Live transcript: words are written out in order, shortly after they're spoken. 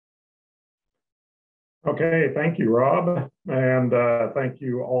Okay, thank you, Rob, and thank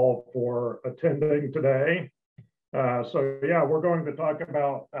you all for attending today. So we're going to talk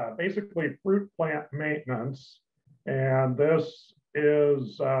about basically fruit plant maintenance, and this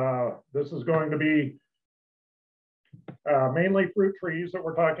is going to be mainly fruit trees that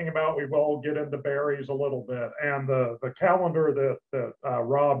we're talking about. We will get into berries a little bit, and the calendar that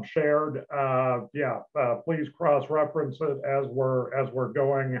Rob shared. Please cross-reference it as we're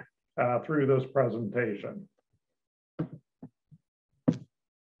going through this presentation.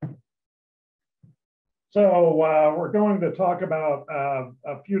 So we're going to talk about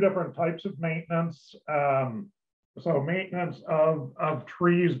a few different types of maintenance. So maintenance of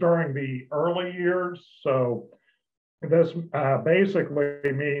trees during the early years. So this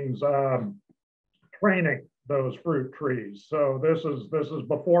basically means training those fruit trees. So this is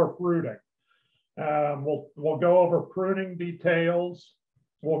before fruiting. We'll go over pruning details.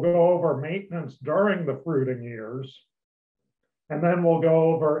 We'll go over maintenance during the fruiting years. And then we'll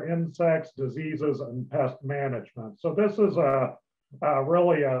go over insects, diseases, and pest management. So this is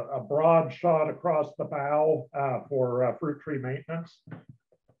really a broad shot across the bow for fruit tree maintenance.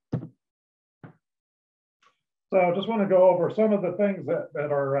 So I just want to go over some of the things that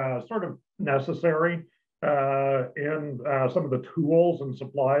are sort of necessary in some of the tools and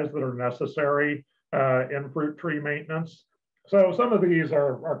supplies that are necessary in fruit tree maintenance. So some of these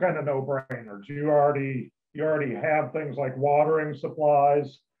are kind of no-brainers. You already have things like watering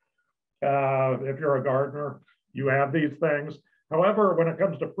supplies. If you're a gardener, you have these things. However, when it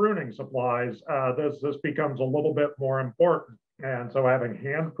comes to pruning supplies, this becomes a little bit more important. And so having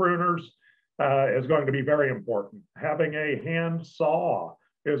hand pruners is going to be very important. Having a hand saw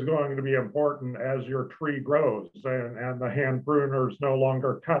is going to be important as your tree grows, and the hand pruners no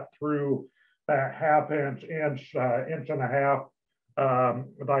longer cut through that half-inch, inch and a half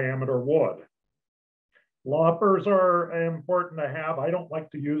diameter wood. Loppers are important to have. I don't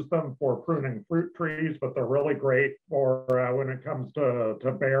like to use them for pruning fruit trees, but they're really great for when it comes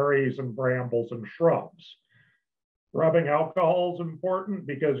to berries and brambles and shrubs. Rubbing alcohol is important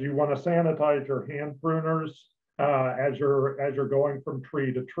because you want to sanitize your hand pruners as you're going from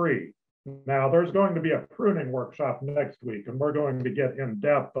tree to tree. Now, there's going to be a pruning workshop next week, and we're going to get in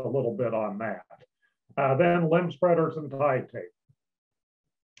depth a little bit on that. Then limb spreaders and tie tape.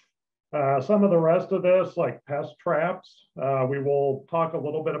 Some of the rest of this, like pest traps, we will talk a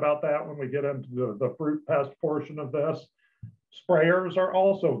little bit about that when we get into the fruit pest portion of this. Sprayers are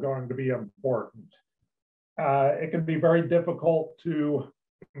also going to be important. It can be very difficult to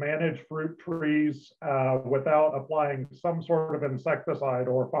manage fruit trees without applying some sort of insecticide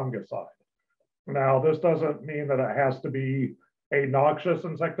or fungicide. Now, this doesn't mean that it has to be a noxious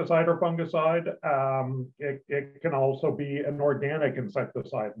insecticide or fungicide. It can also be an organic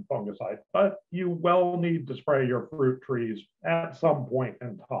insecticide and fungicide, but you will need to spray your fruit trees at some point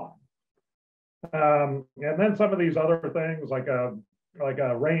in time. And then some of these other things like a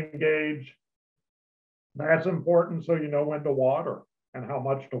rain gauge, that's important so you know when to water and how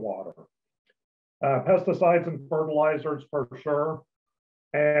much to water. Pesticides and fertilizers for sure,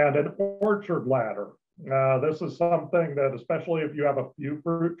 and an orchard ladder. This is something that, especially if you have a few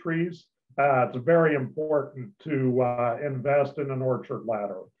fruit trees, it's very important to invest in an orchard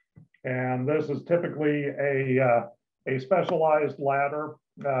ladder. And this is typically a specialized ladder.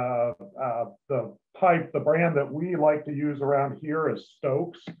 The brand that we like to use around here is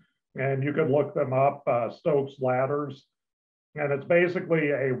Stokes, and you could look them up, Stokes ladders. And it's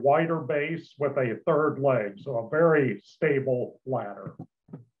basically a wider base with a third leg, so a very stable ladder.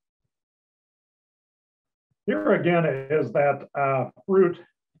 Here again is that fruit.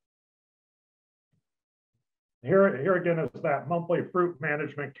 Here again is that monthly fruit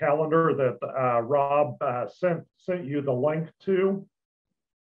management calendar that Rob sent you the link to.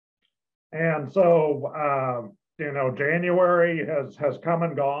 And so, January has come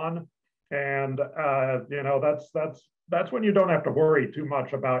and gone, and that's when you don't have to worry too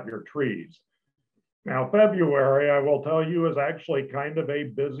much about your trees. Now, February, I will tell you, is actually kind of a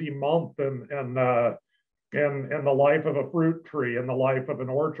busy month in the life of a fruit tree, in the life of an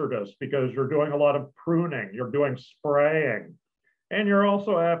orchardist, because you're doing a lot of pruning, you're doing spraying, and you're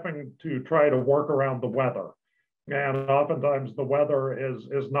also having to try to work around the weather. And oftentimes the weather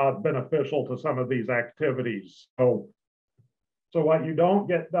is not beneficial to some of these activities. So what you don't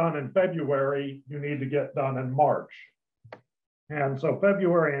get done in February, you need to get done in March. And so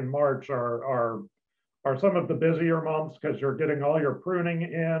February and March are some of the busier months because you're getting all your pruning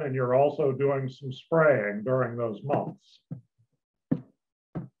in and you're also doing some spraying during those months.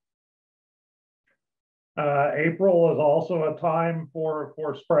 April is also a time for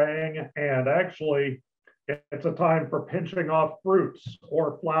spraying, and actually It's a time for pinching off fruits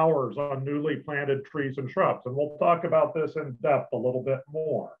or flowers on newly planted trees and shrubs. And we'll talk about this in depth a little bit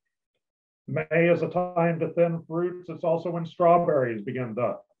more. May is a time to thin fruits. It's also when strawberries begin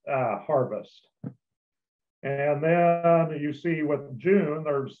to harvest. And then you see with June,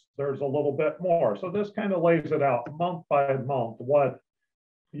 there's a little bit more. So this kind of lays it out month by month what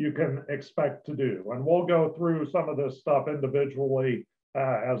you can expect to do. And we'll go through some of this stuff individually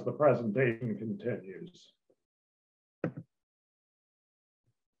as the presentation continues.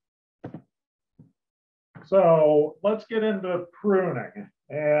 So let's get into pruning.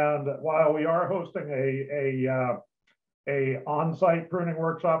 And while we are hosting a on-site pruning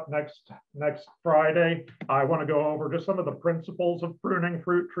workshop next Friday, I want to go over just some of the principles of pruning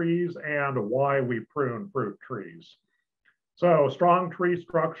fruit trees and why we prune fruit trees. So strong tree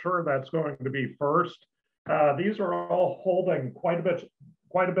structure, that's going to be first. These are all holding quite a bit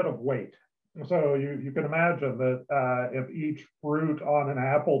of weight. So you can imagine that if each fruit on an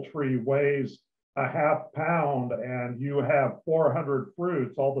apple tree weighs a half pound and you have 400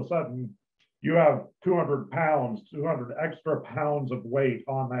 fruits, all of a sudden you have 200 pounds, 200 extra pounds of weight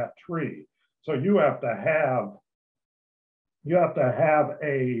on that tree. So you have to have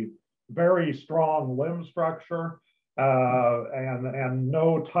a very strong limb structure and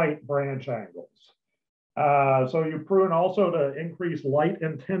no tight branch angles. So you prune also to increase light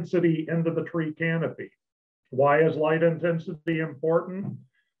intensity into the tree canopy. Why is light intensity important?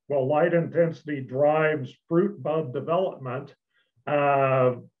 Well, light intensity drives fruit bud development,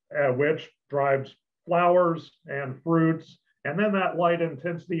 which drives flowers and fruits. And then that light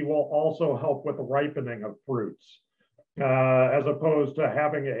intensity will also help with the ripening of fruits, as opposed to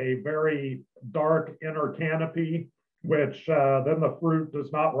having a very dark inner canopy, which then the fruit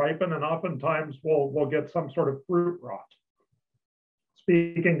does not ripen, and oftentimes we'll get some sort of fruit rot.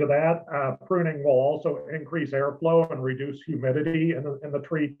 Speaking to that, pruning will also increase airflow and reduce humidity in the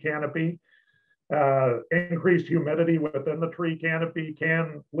tree canopy. Increased humidity within the tree canopy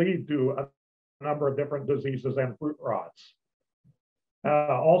can lead to a number of different diseases and fruit rots.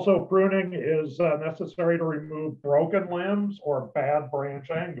 Also, pruning is necessary to remove broken limbs or bad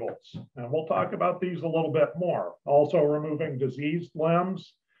branch angles. And we'll talk about these a little bit more. Also, removing diseased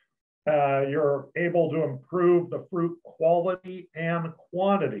limbs. You're able to improve the fruit quality and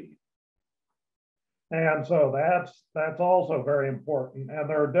quantity. And so that's also very important. And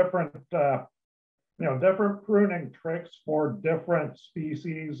there are different different pruning tricks for different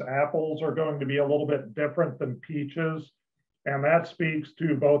species. Apples are going to be a little bit different than peaches. And that speaks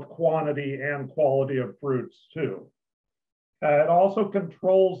to both quantity and quality of fruits too. It also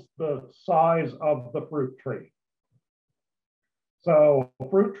controls the size of the fruit tree. So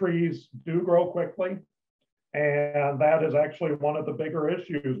fruit trees do grow quickly, and that is actually one of the bigger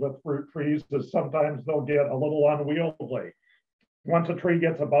issues with fruit trees is sometimes they'll get a little unwieldy. Once a tree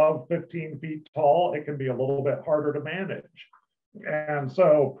gets above 15 feet tall, it can be a little bit harder to manage. And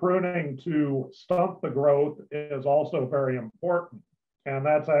so pruning to stunt the growth is also very important. And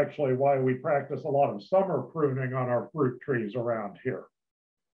that's actually why we practice a lot of summer pruning on our fruit trees around here.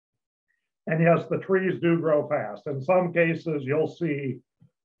 And yes, the trees do grow fast. In some cases, you'll see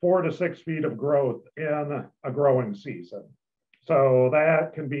 4 to 6 feet of growth in a growing season. So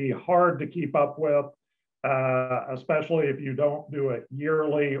that can be hard to keep up with, especially if you don't do it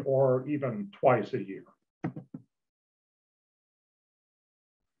yearly or even twice a year.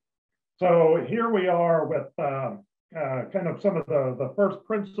 So here we are with kind of some of the first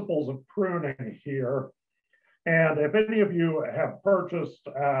principles of pruning here. And if any of you have purchased,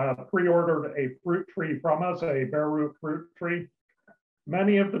 pre-ordered a fruit tree from us, a bare root fruit tree,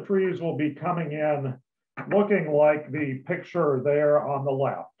 many of the trees will be coming in looking like the picture there on the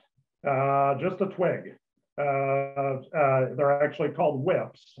left, just a twig. They're actually called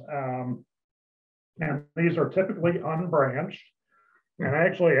whips. And these are typically unbranched. And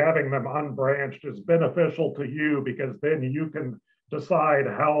actually having them unbranched is beneficial to you because then you can decide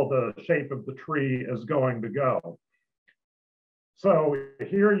how the shape of the tree is going to go. So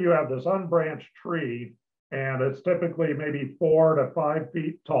here you have this unbranched tree, and it's typically maybe 4 to 5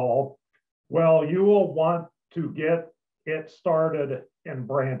 feet tall. Well, you will want to get it started in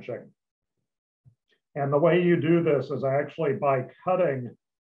branching. And the way you do this is actually by cutting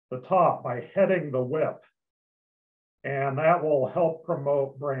the top, by heading the whip. And that will help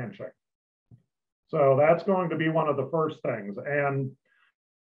promote branching. So that's going to be one of the first things. And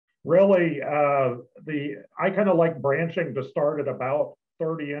really, I kind of like branching to start at about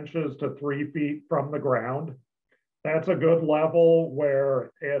 30 inches to 3 feet from the ground. That's a good level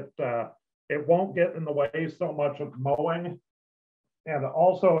where it won't get in the way so much of mowing. and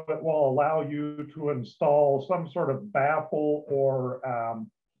also it will allow you to install some sort of baffle or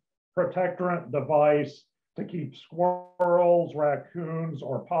protectorant device to keep squirrels, raccoons,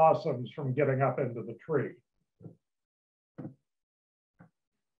 or possums from getting up into the tree.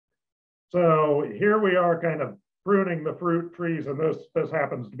 So here we are kind of pruning the fruit trees, and this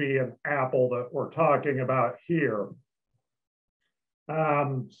happens to be an apple that we're talking about here.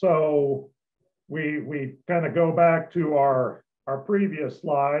 So we kind of go back to our previous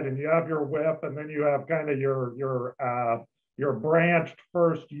slide, and you have your whip, and then you have kind of your branched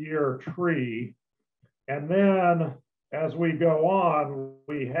first year tree. And then as we go on,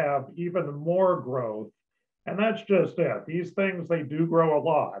 we have even more growth. And that's just it. These things, they do grow a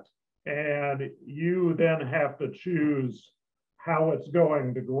lot. And you then have to choose how it's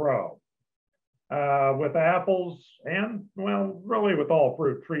going to grow. With apples and, well, really with all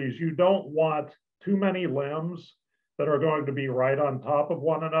fruit trees, you don't want too many limbs that are going to be right on top of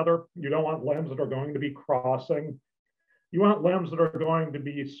one another. You don't want limbs that are going to be crossing. You want limbs that are going to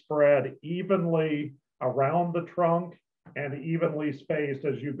be spread evenly around the trunk and evenly spaced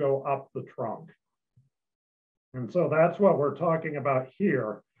as you go up the trunk. And so that's what we're talking about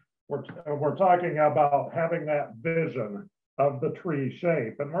here. We're talking about having that vision of the tree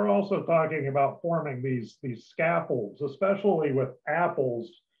shape. And we're also talking about forming these scaffolds, especially with apples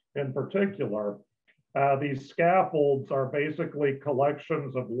in particular. These scaffolds are basically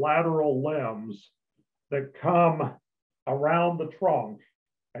collections of lateral limbs that come around the trunk,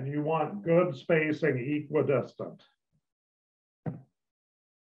 and you want good spacing, equidistant.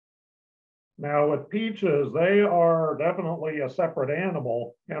 Now with peaches, they are definitely a separate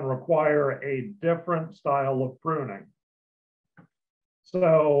animal and require a different style of pruning.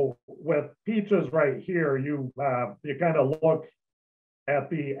 So with peaches right here, you kind of look at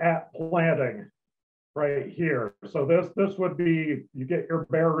the planting right here. So this would be, you get your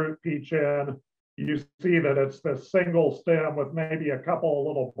bare root peach in, you see that it's this single stem with maybe a couple of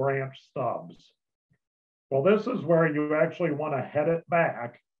little branch stubs. Well, this is where you actually want to head it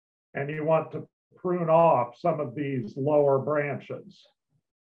back, and you want to prune off some of these lower branches.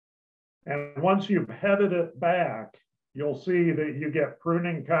 And once you've headed it back, you'll see that you get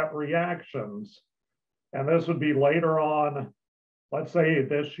pruning cut reactions. And this would be later on, let's say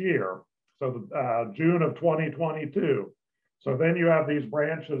this year. So June of 2022. So then you have these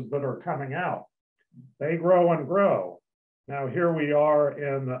branches that are coming out. They grow and grow. Now here we are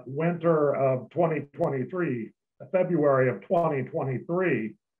in winter of 2023, February of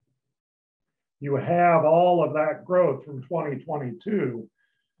 2023. You have all of that growth from 2022.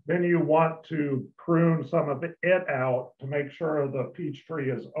 Then you want to prune some of it out to make sure the peach tree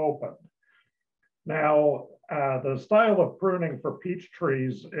is open. Now, the style of pruning for peach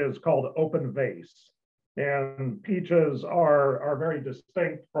trees is called open vase. And peaches are very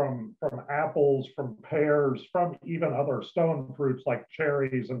distinct from apples, from pears, from even other stone fruits like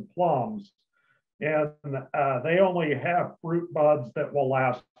cherries and plums. And they only have fruit buds that will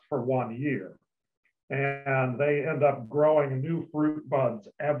last for 1 year. And they end up growing new fruit buds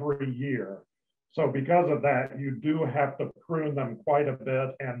every year. So because of that, you do have to prune them quite a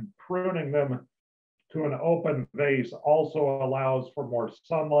bit, and pruning them to an open vase also allows for more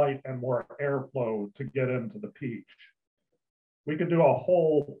sunlight and more airflow to get into the peach. We could do a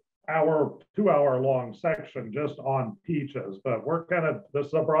whole hour, 2 hour long section just on peaches, but this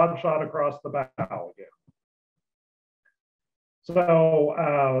is a broad shot across the bow again.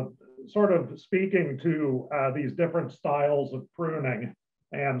 So sort of speaking to these different styles of pruning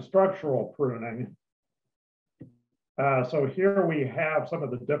and structural pruning. So here we have some of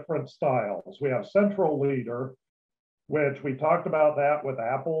the different styles. We have central leader, which we talked about that with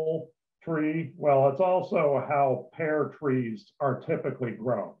apple tree. Well, it's also how pear trees are typically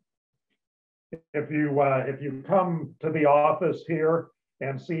grown. If you come to the office here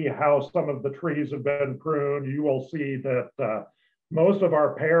and see how some of the trees have been pruned, you will see that most of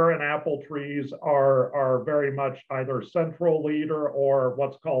our pear and apple trees are very much either central leader or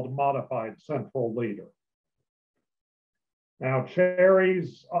what's called modified central leader. Now,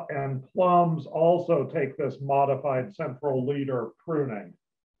 cherries and plums also take this modified central leader pruning.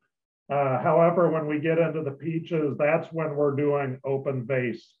 However, when we get into the peaches, that's when we're doing open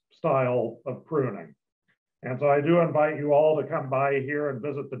vase style of pruning. And so I do invite you all to come by here and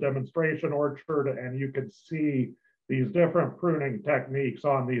visit the demonstration orchard, and you can see these different pruning techniques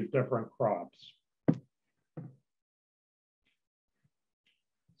on these different crops.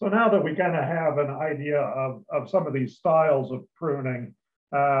 So now that we kind of have an idea of some of these styles of pruning,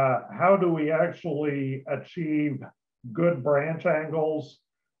 how do we actually achieve good branch angles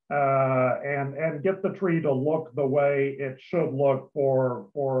and get the tree to look the way it should look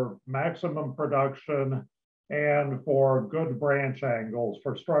for maximum production and for good branch angles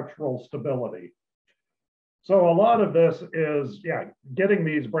for structural stability. So a lot of this is, getting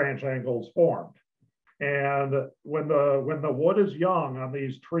these branch angles formed. And when the wood is young on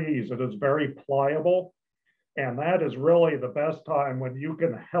these trees, it is very pliable. And that is really the best time when you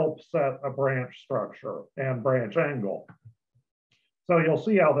can help set a branch structure and branch angle. So you'll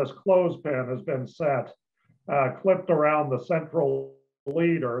see how this clothespin has been set, clipped around the central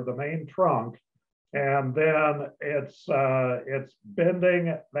leader, the main trunk, and then it's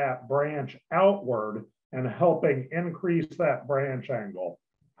bending that branch outward and helping increase that branch angle.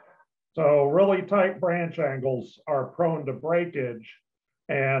 So really tight branch angles are prone to breakage,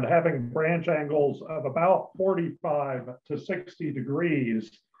 and having branch angles of about 45 to 60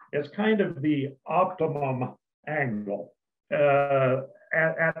 degrees is kind of the optimum angle.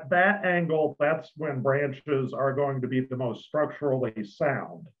 At that angle, that's when branches are going to be the most structurally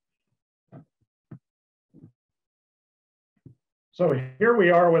sound. So here we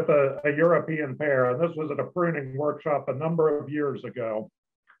are with a European pear, and this was at a pruning workshop a number of years ago.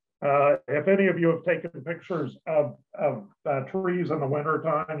 If any of you have taken pictures of trees in the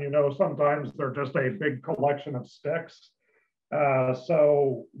wintertime, you know sometimes they're just a big collection of sticks.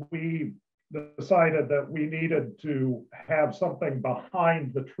 So we decided that we needed to have something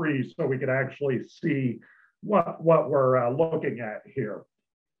behind the tree so we could actually see what we're looking at here.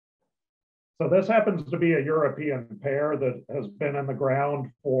 So this happens to be a European pear that has been in the ground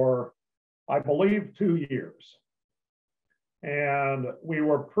for, I believe, 2 years. And we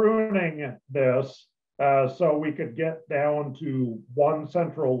were pruning this so we could get down to 1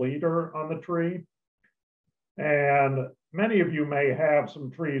 central leader on the tree. And many of you may have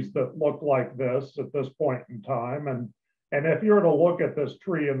some trees that look like this at this point in time. And if you were to look at this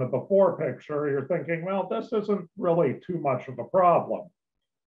tree in the before picture, you're thinking, well, this isn't really too much of a problem.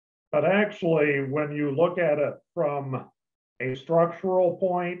 But actually, when you look at it from a structural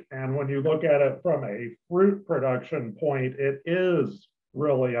point and when you look at it from a fruit production point, it is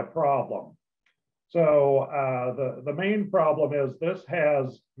really a problem. So the main problem is this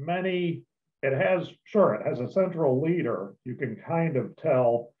has it has a central leader, you can kind of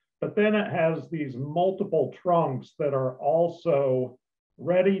tell, but then it has these multiple trunks that are also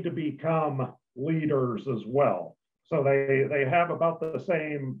ready to become leaders as well. So they have about the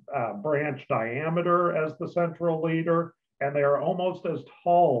same branch diameter as the central leader, and they are almost as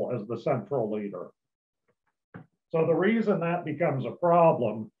tall as the central leader. So the reason that becomes a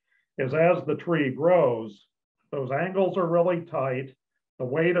problem is as the tree grows, those angles are really tight. The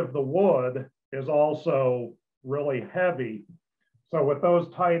weight of the wood is also really heavy. So with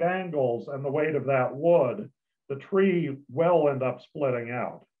those tight angles and the weight of that wood, the tree will end up splitting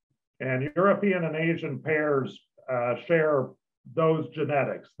out. And European and Asian pears share those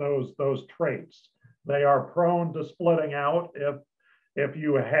genetics, those traits. They are prone to splitting out if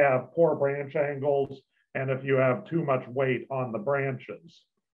you have poor branch angles and if you have too much weight on the branches.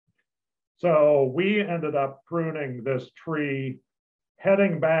 So we ended up pruning this tree,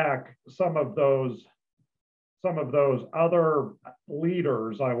 heading back some of those other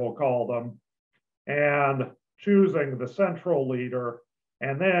leaders, I will call them, and choosing the central leader.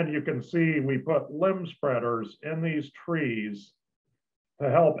 And then you can see we put limb spreaders in these trees to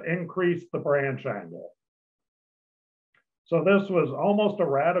help increase the branch angle. So this was almost a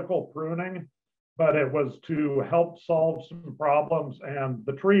radical pruning, but it was to help solve some problems, and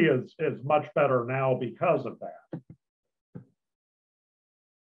the tree is much better now because of that.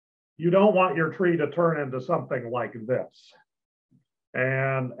 You don't want your tree to turn into something like this.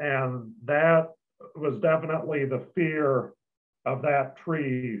 And that was definitely the fear of that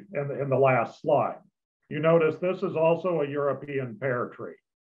tree in the last slide. You notice this is also a European pear tree.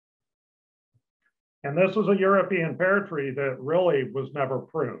 And this was a European pear tree that really was never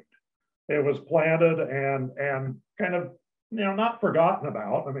pruned. It was planted and kind of, not forgotten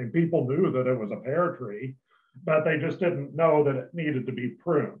about. I mean, people knew that it was a pear tree, but they just didn't know that it needed to be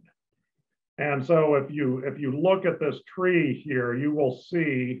pruned. And so if you look at this tree here, you will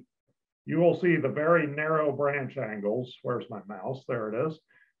see the very narrow branch angles. Where's my mouse? There it is.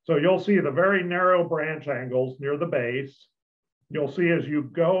 So you'll see the very narrow branch angles near the base. You'll see as you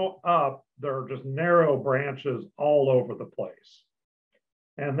go up, there are just narrow branches all over the place.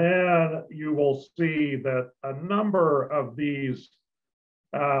 And then you will see that a number of these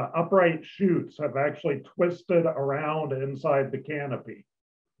upright shoots have actually twisted around inside the canopy.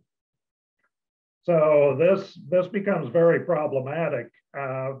 So this becomes very problematic.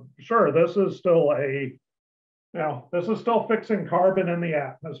 Sure, this is still a Now, this is still fixing carbon in the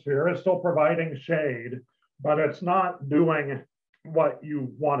atmosphere, it's still providing shade, but it's not doing what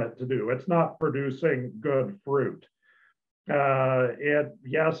you want it to do. It's not producing good fruit.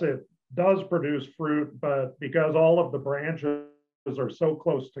 Yes, it does produce fruit, but because all of the branches are so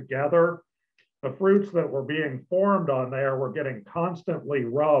close together, the fruits that were being formed on there were getting constantly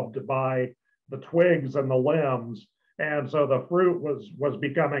rubbed by the twigs and the limbs, and so the fruit was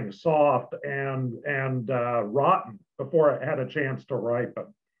becoming soft and rotten before it had a chance to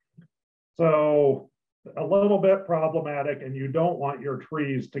ripen. So a little bit problematic, and you don't want your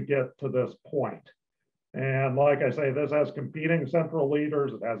trees to get to this point. And like I say, this has competing central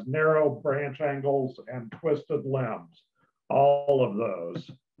leaders, it has narrow branch angles and twisted limbs, all of those.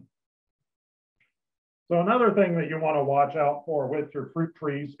 So another thing that you want to watch out for with your fruit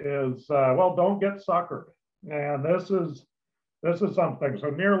trees is, well, don't get suckered. And this is something. So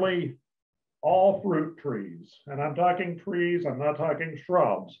nearly all fruit trees, and I'm talking trees, I'm not talking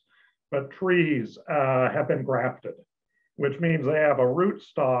shrubs, but trees have been grafted, which means they have a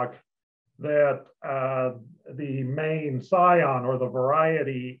rootstock that the main scion or the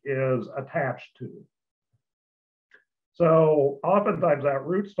variety is attached to. So oftentimes that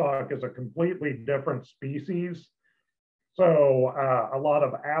rootstock is a completely different species. So a lot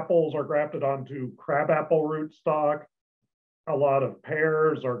of apples are grafted onto crabapple rootstock. A lot of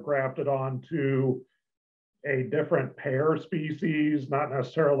pears are grafted onto a different pear species, not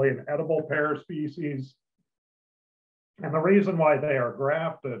necessarily an edible pear species. And the reason why they are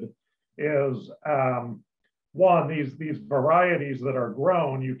grafted is one, these varieties that are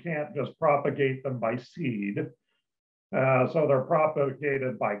grown, you can't just propagate them by seed. So they're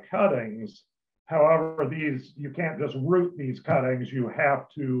propagated by cuttings. However, you can't just root these cuttings, you have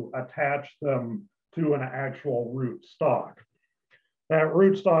to attach them to an actual root stock. That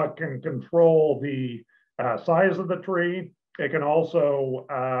root stock can control the size of the tree. It can also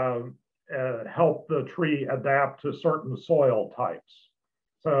help the tree adapt to certain soil types.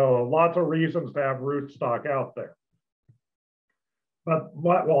 So lots of reasons to have rootstock out there. But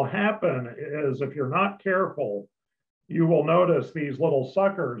what will happen is if you're not careful, you will notice these little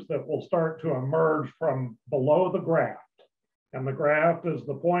suckers that will start to emerge from below the graft. And the graft is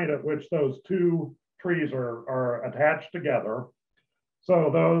the point at which those two trees are attached together.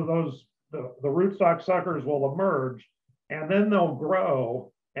 So the rootstock suckers will emerge, and then they'll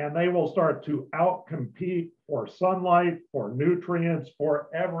grow, and they will start to outcompete for sunlight, for nutrients, for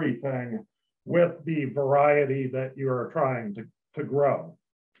everything with the variety that you're trying to grow.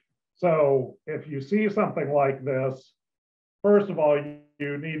 So if you see something like this, first of all,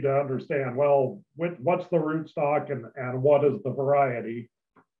 you need to understand, well, what's the rootstock and what is the variety?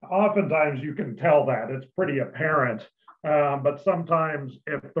 Oftentimes you can tell that, it's pretty apparent, but sometimes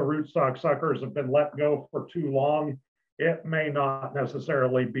if the rootstock suckers have been let go for too long, it may not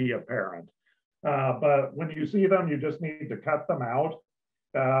necessarily be apparent. But when you see them, you just need to cut them out.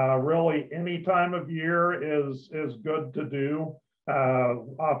 Really, any time of year is good to do.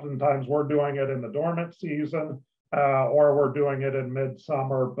 Oftentimes we're doing it in the dormant season, or we're doing it in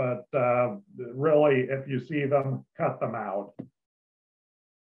midsummer, but really, if you see them, cut them out.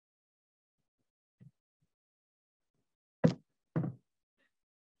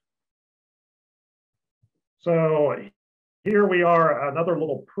 So here we are, another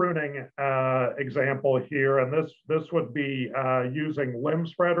little pruning example here, and this would be using limb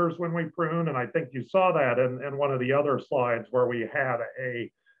spreaders when we prune, and I think you saw that in one of the other slides where we had a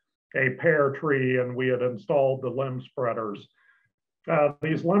pear tree and we had installed the limb spreaders.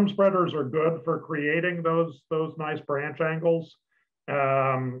 These limb spreaders are good for creating those nice branch angles,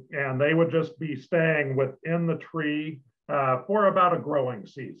 and they would just be staying within the tree for about a growing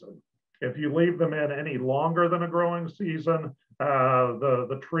season. If you leave them in any longer than a growing season,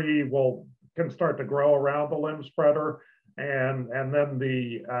 the tree can start to grow around the limb spreader, and then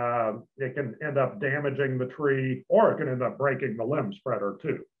it can end up damaging the tree, or it can end up breaking the limb spreader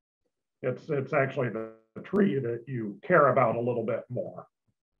too. It's actually the tree that you care about a little bit more.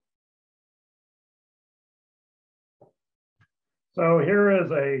 So here is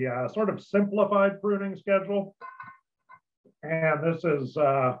a sort of simplified pruning schedule, and this is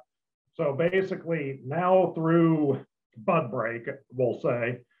so basically now through bud break, we'll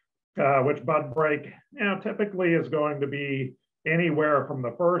say, which bud break typically is going to be anywhere from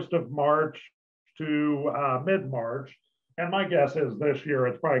the 1st of March to mid-March. And my guess is this year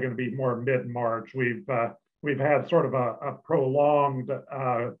it's probably going to be more mid-March. We've had sort of a prolonged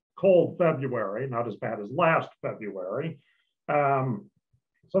cold February, not as bad as last February.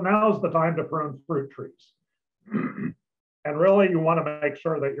 So now's the time to prune fruit trees. And really, you want to make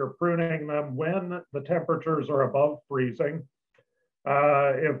sure that you're pruning them when the temperatures are above freezing.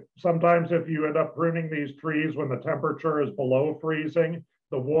 If you end up pruning these trees when the temperature is below freezing,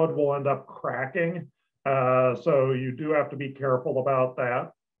 the wood will end up cracking. So you do have to be careful about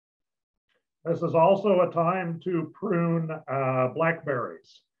that. This is also a time to prune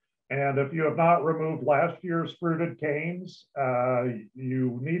blackberries. And if you have not removed last year's fruited canes,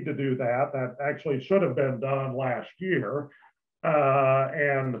 you need to do that. That actually should have been done last year,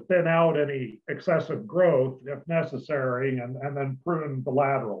 and thin out any excessive growth if necessary, and then prune the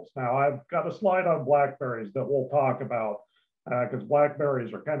laterals. Now, I've got a slide on blackberries that we'll talk about because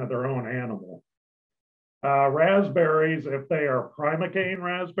blackberries are kind of their own animal. Raspberries, if they are primocane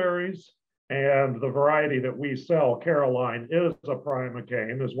raspberries, and the variety that we sell, Caroline, is a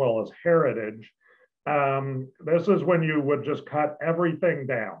primocane as well as heritage. This is when you would just cut everything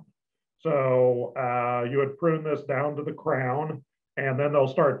down. So you would prune this down to the crown, and then they'll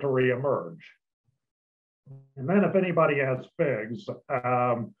start to reemerge. And then if anybody has figs,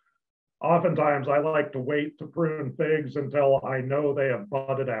 oftentimes I like to wait to prune figs until I know they have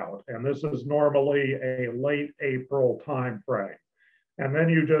budded out. And this is normally a late April time frame. And then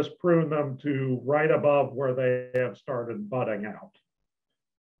you just prune them to right above where they have started budding out.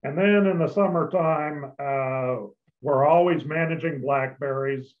 And then in the summertime, we're always managing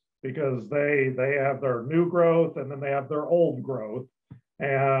blackberries because they have their new growth and then they have their old growth.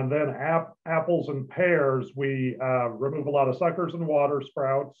 And then apples and pears, we remove a lot of suckers and water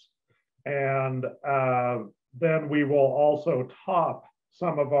sprouts. And then we will also top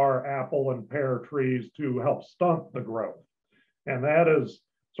some of our apple and pear trees to help stunt the growth. And that is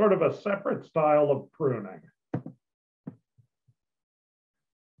sort of a separate style of pruning.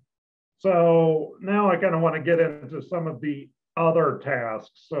 So now I kind of want to get into some of the other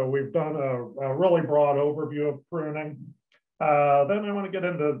tasks. So we've done a really broad overview of pruning. Then I want to get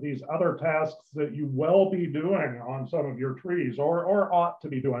into these other tasks that you will be doing on some of your trees or ought to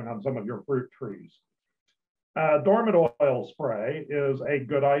be doing on some of your fruit trees. Dormant oil spray is a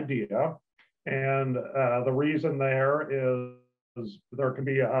good idea. And the reason there is there can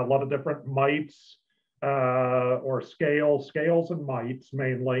be a lot of different mites or scales and mites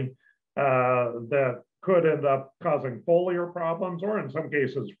mainly that could end up causing foliar problems or in some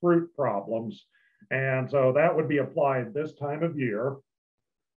cases fruit problems. And so that would be applied this time of year.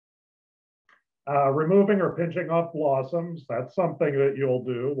 Removing or pinching off blossoms, that's something that you'll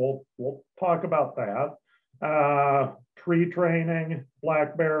do. We'll talk about that. Tree training,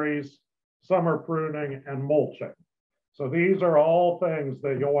 blackberries, summer pruning, and mulching. So these are all things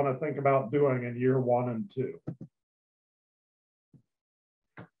that you'll want to think about doing in year 1 and 2.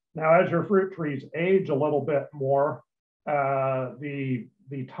 Now, as your fruit trees age a little bit more, the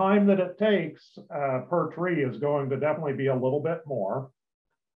time that it takes per tree is going to definitely be a little bit more.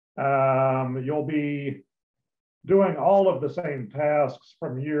 You'll be doing all of the same tasks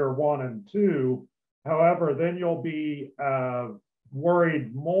from year 1 and 2. However, then you'll be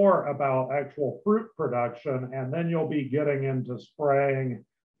worried more about actual fruit production, and then you'll be getting into spraying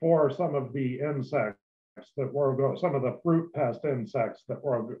for some of the insects that some of the fruit pest insects that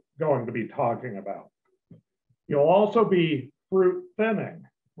we're going to be talking about. You'll also be fruit thinning.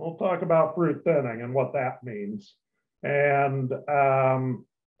 We'll talk about fruit thinning and what that means. And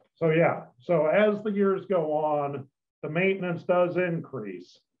so as the years go on, the maintenance does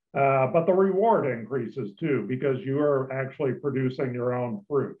increase. But the reward increases too, because you are actually producing your own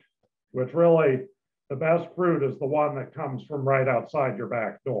fruit, which really the best fruit is the one that comes from right outside your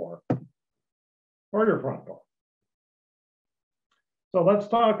back door or your front door. So let's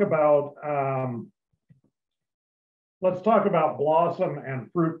talk about blossom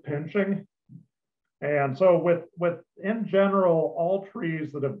and fruit pinching. And so with in general, all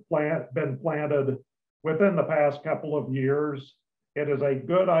trees that have been planted within the past couple of years, it is a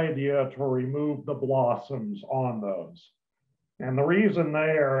good idea to remove the blossoms on those. And the reason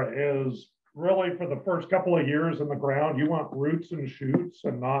there is really for the first couple of years in the ground, you want roots and shoots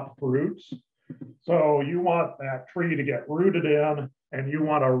and not fruits. So you want that tree to get rooted in, and you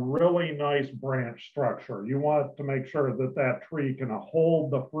want a really nice branch structure. You want to make sure that that tree can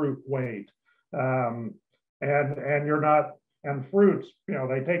hold the fruit weight. And you're not, and fruits, you know,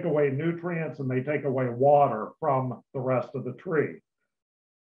 they take away nutrients and they take away water from the rest of the tree.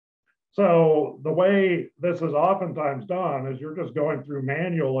 So the way this is oftentimes done is you're just going through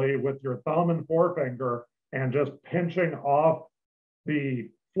manually with your thumb and forefinger and just pinching off the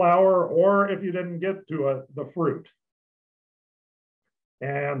flower, or if you didn't get to it, the fruit.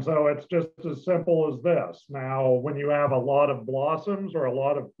 And so it's just as simple as this. Now, when you have a lot of blossoms or a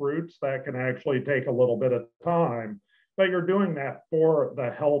lot of fruits, that can actually take a little bit of time. but you're doing that for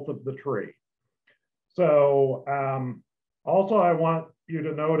the health of the tree. So also I want you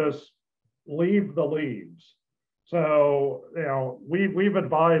to notice, leave the leaves. So, we've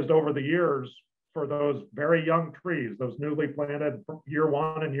advised over the years for those very young trees, those newly planted year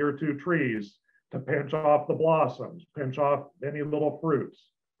 1 and year 2 trees, to pinch off the blossoms, pinch off any little fruits.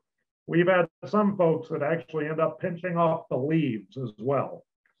 We've had some folks that actually end up pinching off the leaves as well.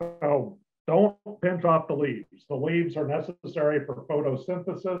 So don't pinch off the leaves. The leaves are necessary for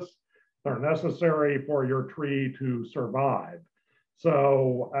photosynthesis. They're necessary for your tree to survive.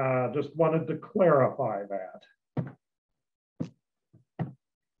 So just wanted to clarify that.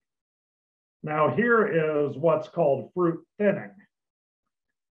 Now here is what's called fruit thinning.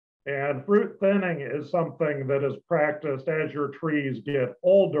 And fruit thinning is something that is practiced as your trees get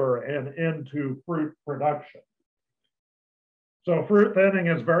older and into fruit production. So fruit thinning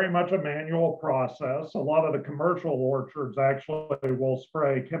is very much a manual process. A lot of the commercial orchards actually will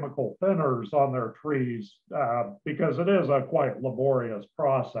spray chemical thinners on their trees because it is a quite laborious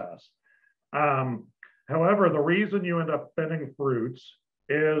process. However, the reason you end up thinning fruits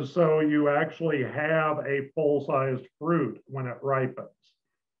is so you actually have a full-sized fruit when it ripens.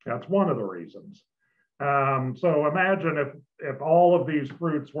 That's one of the reasons. So imagine if all of these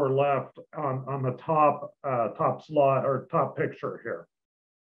fruits were left on the top slide or top picture here.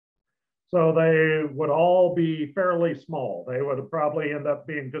 So they would all be fairly small. They would probably end up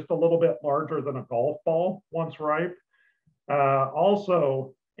being just a little bit larger than a golf ball once ripe.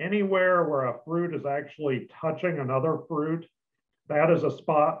 Also, anywhere where a fruit is actually touching another fruit, that is a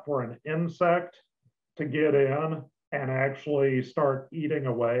spot for an insect to get in and actually start eating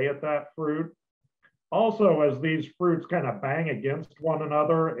away at that fruit. Also, as these fruits kind of bang against one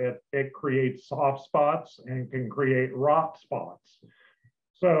another, it creates soft spots and can create rot spots.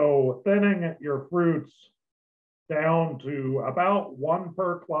 So thinning your fruits down to about 1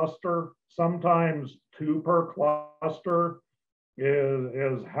 per cluster, sometimes 2 per cluster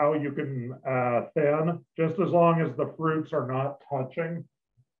is how you can thin, just as long as the fruits are not touching.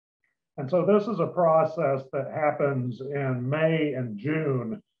 And so this is a process that happens in May and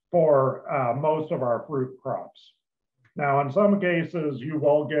June for most of our fruit crops. Now, in some cases, you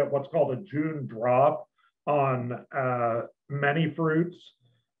will get what's called a June drop on many fruits.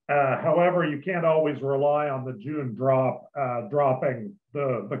 However, you can't always rely on the June drop dropping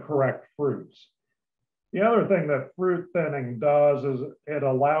the correct fruits. The other thing that fruit thinning does is it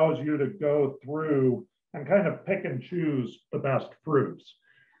allows you to go through and kind of pick and choose the best fruits.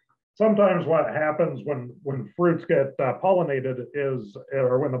 Sometimes what happens when fruits get pollinated is,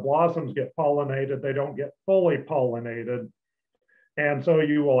 or when the blossoms get pollinated, they don't get fully pollinated. And so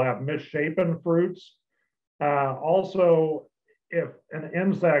you will have misshapen fruits. Also, if an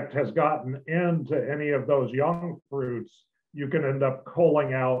insect has gotten into any of those young fruits, you can end up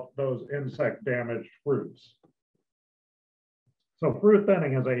culling out those insect damaged fruits. So fruit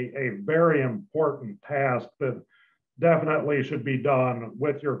thinning is a very important task that definitely should be done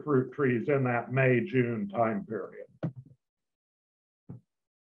with your fruit trees in that May-June time period.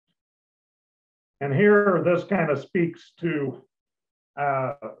 And here, this kind of speaks to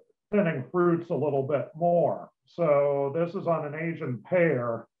thinning fruits a little bit more. So this is on an Asian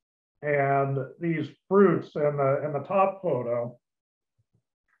pear, and these fruits in the top photo,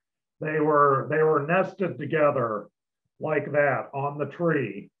 they were nested together like that on the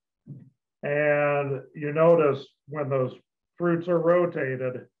tree. And you notice when those fruits are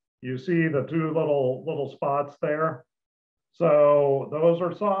rotated, you see the 2 little spots there. So those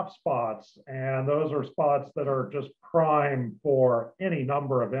are soft spots, and those are spots that are just prime for any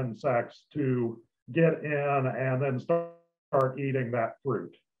number of insects to get in and then start eating that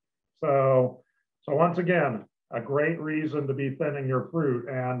fruit. So once again, a great reason to be thinning your fruit,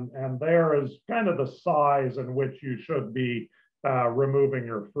 and there is kind of the size in which you should be removing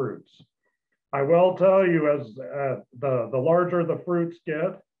your fruits. I will tell you, as the larger the fruits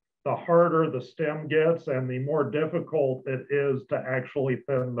get, the harder the stem gets and the more difficult it is to actually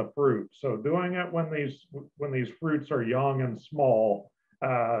thin the fruit. So doing it when these fruits are young and small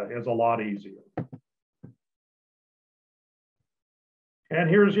is a lot easier. And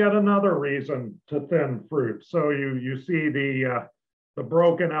here's yet another reason to thin fruit. So you see the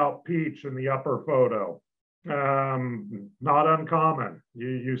broken out peach in the upper photo. Not uncommon.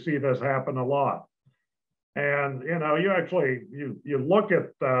 You see this happen a lot. And you look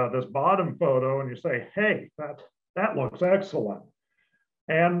at this bottom photo and you say, hey, that looks excellent.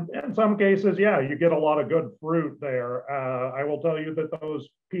 And in some cases, yeah, you get a lot of good fruit there. I will tell you that those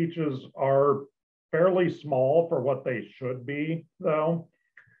peaches are fairly small for what they should be, though.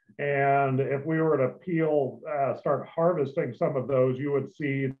 And if we were to start harvesting some of those, you would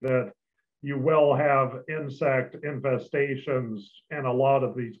see that you will have insect infestations in a lot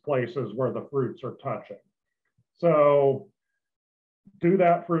of these places where the fruits are touching. So do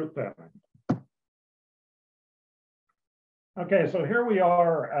that fruit thinning. Okay, so here we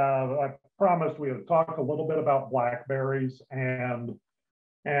are. I promised we would talk a little bit about blackberries and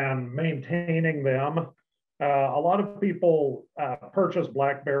maintaining them. A lot of people purchase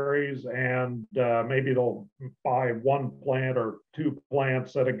blackberries and maybe they'll buy one plant or two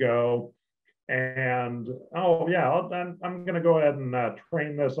plants at a go. And oh yeah, I'm going to go ahead and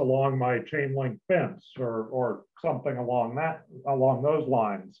train this along my chain link fence or something along those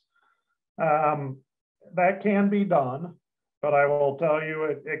lines. That can be done, but I will tell you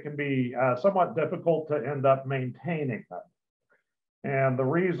it can be somewhat difficult to end up maintaining them. And the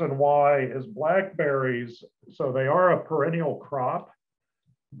reason why is blackberries, so they are a perennial crop,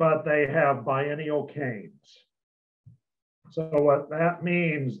 but they have biennial canes. So what that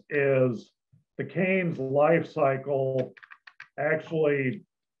means is the cane's life cycle actually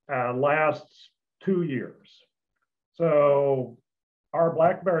lasts 2 years. So our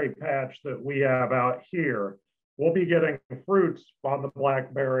blackberry patch that we have out here, we'll be getting fruits on the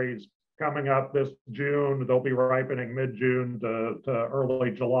blackberries coming up this June. They'll be ripening mid-June to early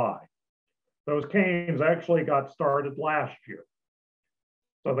July. Those canes actually got started last year.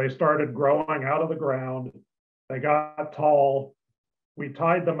 So they started growing out of the ground. They got tall. We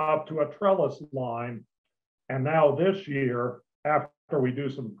tied them up to a trellis line. And now this year, after we do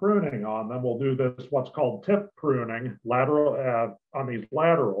some pruning on them, we'll do this, what's called tip pruning, lateral on these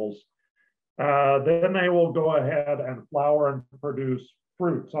laterals. Then they will go ahead and flower and produce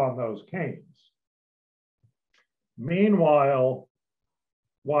fruits on those canes. Meanwhile,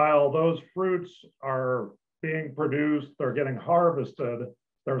 while those fruits are being produced, they're getting harvested,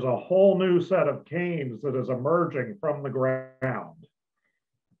 there's a whole new set of canes that is emerging from the ground.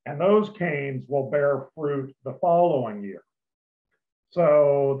 And those canes will bear fruit the following year.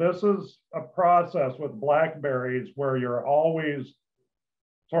 So this is a process with blackberries where you're always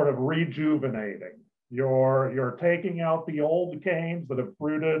sort of rejuvenating. You're taking out the old canes that have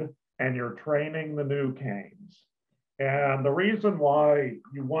fruited and you're training the new canes. And the reason why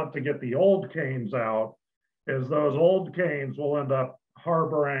you want to get the old canes out is those old canes will end up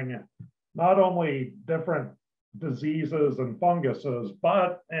harboring not only different diseases and funguses,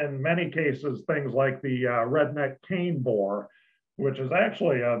 but in many cases, things like the redneck cane borer, which is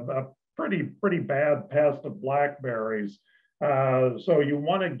actually a pretty bad pest of blackberries. So you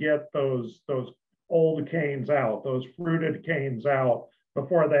want to get those old canes out, those fruited canes out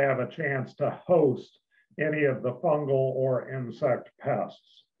before they have a chance to host any of the fungal or insect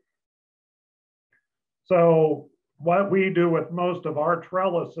pests. So what we do with most of our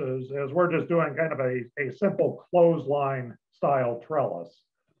trellises is we're just doing kind of a simple clothesline style trellis.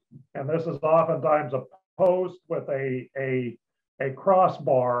 And this is oftentimes a post with a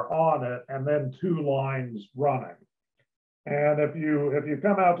crossbar on it and then two lines running. And if you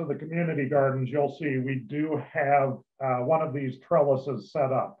come out to the community gardens, you'll see we do have one of these trellises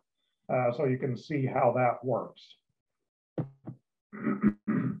set up. So you can see how that works.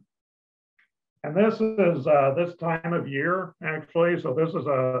 And this is this time of year, actually. So this is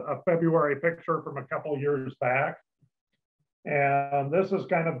a February picture from a couple years back. And this is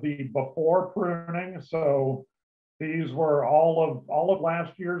kind of the before pruning. So these were all of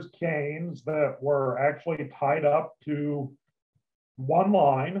last year's canes that were actually tied up to one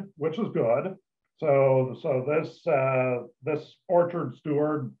line, which is good. So this orchard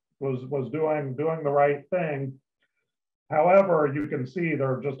steward was doing the right thing. However, you can see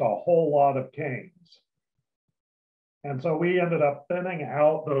there are just a whole lot of canes. And so we ended up thinning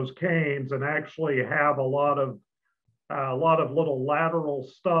out those canes and actually have a lot of little lateral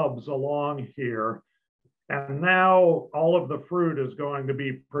stubs along here. And now all of the fruit is going to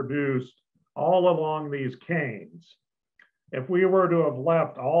be produced all along these canes. If we were to have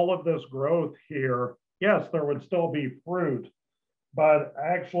left all of this growth here, yes, there would still be fruit, but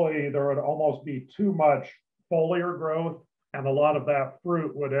actually there would almost be too much foliar growth and a lot of that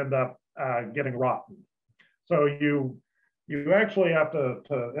fruit would end up getting rotten. So you actually have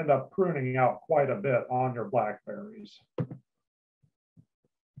to end up pruning out quite a bit on your blackberries.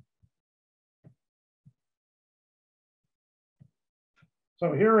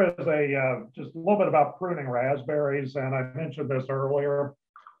 So here is just a little bit about pruning raspberries, and I mentioned this earlier.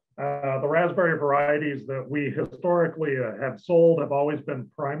 The raspberry varieties that we historically have sold have always been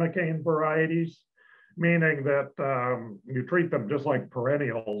primocane varieties, meaning that you treat them just like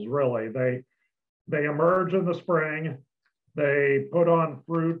perennials, really. They emerge in the spring, They put on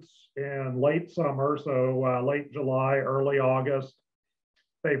fruits in late summer, so late July, early August.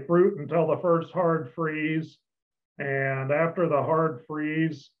 They fruit until the first hard freeze. And after the hard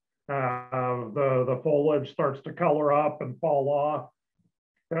freeze, the foliage starts to color up and fall off.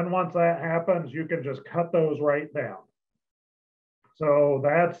 Then once that happens, you can just cut those right down. So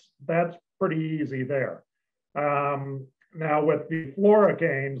that's pretty easy there. Now with the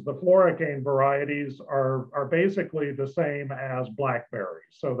floricane varieties are basically the same as blackberries.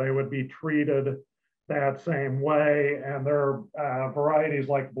 So they would be treated that same way. And there are varieties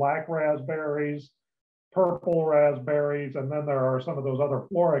like black raspberries, purple raspberries, and then there are some of those other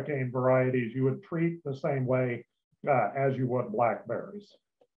floricane varieties you would treat the same way as you would blackberries.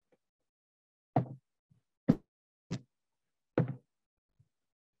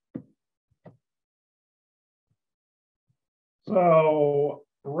 So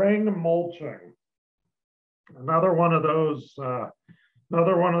ring mulching, another one of those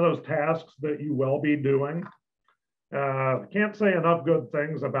tasks that you will be doing. Can't say enough good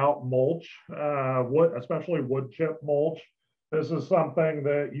things about mulch, especially wood chip mulch. This is something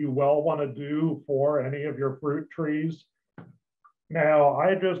that you will want to do for any of your fruit trees. Now,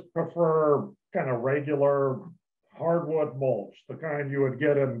 I just prefer kind of regular hardwood mulch, the kind you would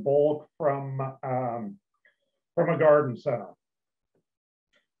get in bulk from a garden center.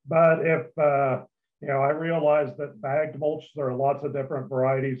 But if I realize that bagged mulch, there are lots of different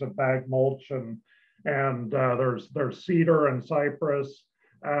varieties of bagged mulch, and there's cedar and cypress.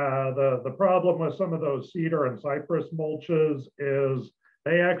 The problem with some of those cedar and cypress mulches is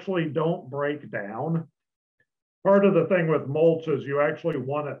they actually don't break down. Part of the thing with mulch is you actually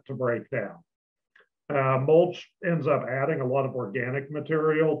want it to break down. Mulch ends up adding a lot of organic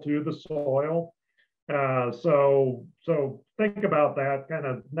material to the soil. So think about that kind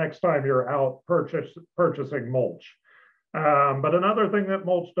of next time you're out purchasing mulch. But another thing that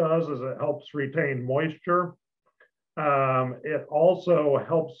mulch does is it helps retain moisture. It also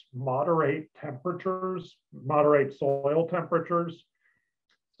helps moderate soil temperatures.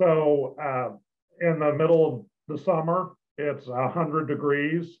 So in the middle of the summer, it's 100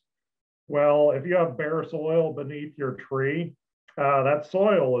 degrees. Well, if you have bare soil beneath your tree, that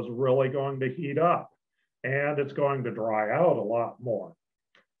soil is really going to heat up and it's going to dry out a lot more.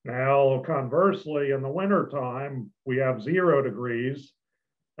 Now, conversely, in the wintertime, we have 0 degrees.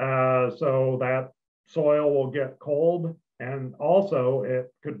 So that soil will get cold and also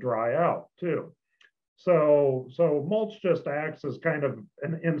it could dry out too. So mulch just acts as kind of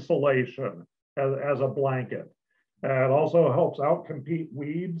an insulation, as a blanket. It also helps outcompete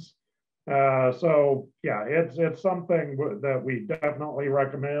weeds. So yeah, it's something that we definitely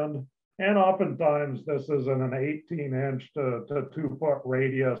recommend. And oftentimes this is in an 18-inch to 2-foot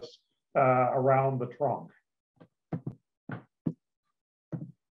radius around the trunk.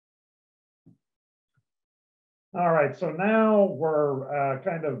 All right, so now we're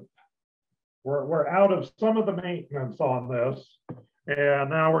we're out of some of the maintenance on this, and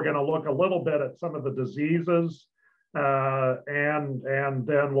now we're going to look a little bit at some of the diseases, and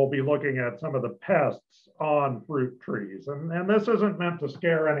then we'll be looking at some of the pests on fruit trees. And this isn't meant to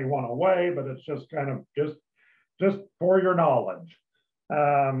scare anyone away, but it's just kind of just for your knowledge.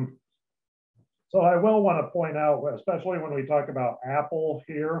 So I will want to point out, especially when we talk about apple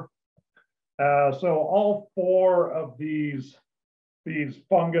here. So all 4 of these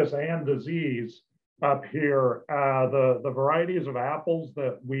fungus and disease up here, the varieties of apples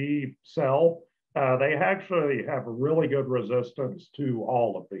that we sell, they actually have really good resistance to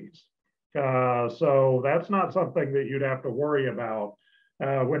all of these. So that's not something that you'd have to worry about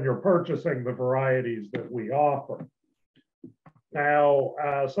when you're purchasing the varieties that we offer. Now,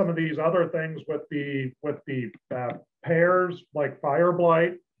 some of these other things with the pears, like fire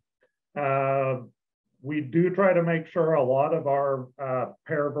blight, we do try to make sure a lot of our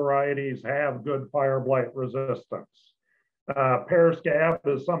pear varieties have good fire blight resistance. Pear scab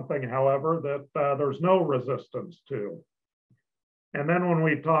is something, however, that there's no resistance to. And then when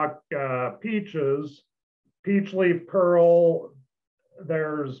we talk peaches, peach leaf curl,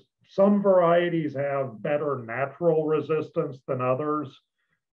 there's some varieties have better natural resistance than others.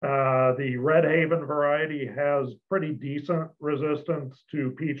 The Red Haven variety has pretty decent resistance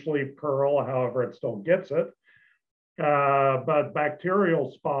to peach leaf curl, however, it still gets it. But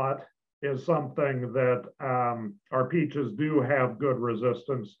bacterial spot is something that our peaches do have good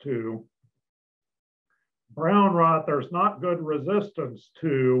resistance to. Brown rot, there's not good resistance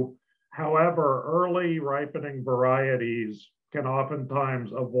to. However, early ripening varieties can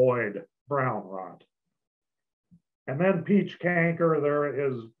oftentimes avoid brown rot. And then peach canker, there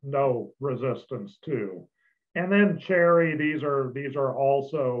is no resistance to. And then cherry, these are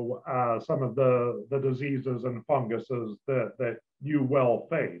also some of the diseases and funguses that you will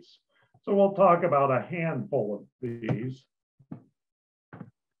face. So we'll talk about a handful of these.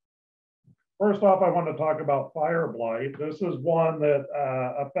 First off, I want to talk about fire blight. This is one that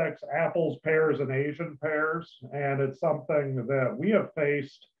affects apples, pears, and Asian pears, and it's something that we have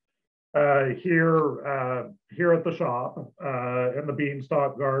faced here at the shop, in the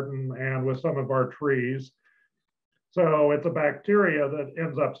beanstalk garden, and with some of our trees. So it's a bacteria that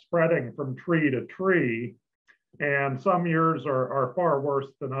ends up spreading from tree to tree, and some years are far worse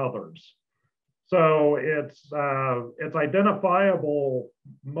than others. So it's identifiable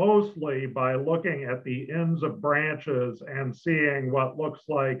mostly by looking at the ends of branches and seeing what looks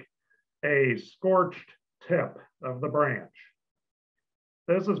like a scorched tip of the branch.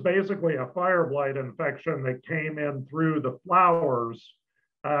 This is basically a fire blight infection that came in through the flowers,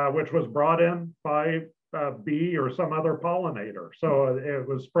 which was brought in by a bee or some other pollinator. So it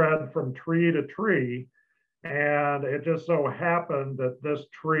was spread from tree to tree, and it just so happened that this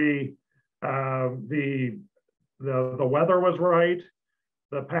tree, the weather was right,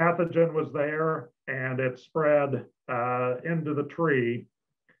 the pathogen was there, and it spread into the tree.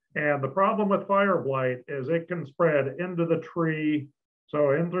 And the problem with fire blight is it can spread into the tree,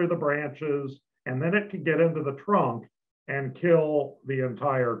 so in through the branches, and then it can get into the trunk and kill the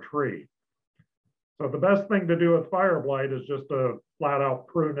entire tree. So the best thing to do with fire blight is just to flat out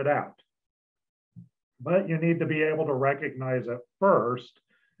prune it out. But you need to be able to recognize it first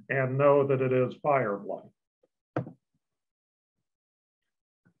and know that it is fire blight.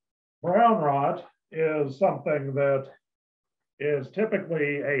 Brown rot is something that is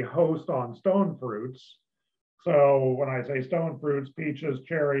typically a host on stone fruits. So when I say stone fruits, peaches,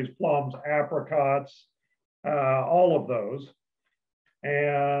 cherries, plums, apricots, all of those.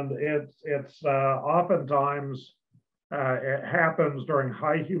 And it's oftentimes it happens during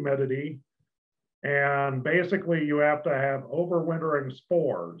high humidity. And basically you have to have overwintering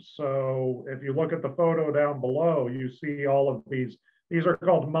spores. So if you look at the photo down below, you see all of these are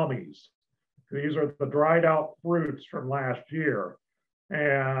called mummies. These are the dried out fruits from last year.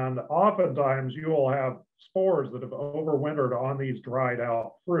 And oftentimes you will have spores that have overwintered on these dried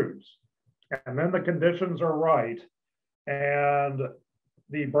out fruits. And then the conditions are right, and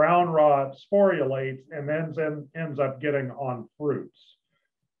the brown rot sporulates and then ends up getting on fruits.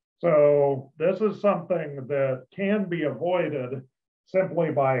 So this is something that can be avoided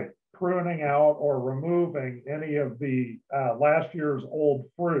simply by pruning out or removing any of the last year's old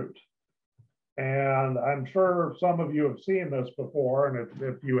fruit. And I'm sure some of you have seen this before, and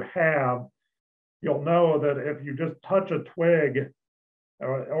if you have, you'll know that if you just touch a twig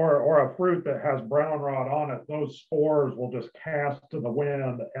or a fruit that has brown rot on it, those spores will just cast to the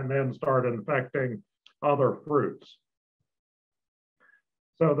wind and then start infecting other fruits.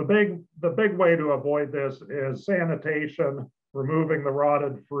 So the big way to avoid this is sanitation, removing the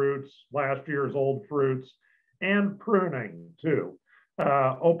rotted fruits, last year's old fruits, and pruning too.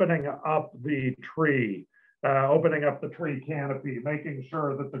 Opening up the tree, opening up the tree canopy, making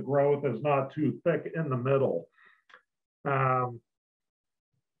sure that the growth is not too thick in the middle.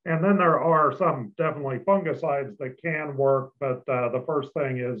 And then there are some definitely fungicides that can work, but the first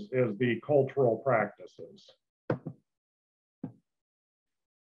thing is the cultural practices.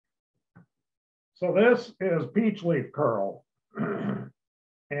 So this is peach leaf curl.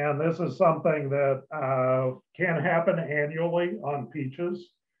 And this is something that can happen annually on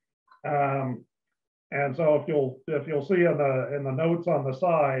peaches. And so if you'll see in the notes on the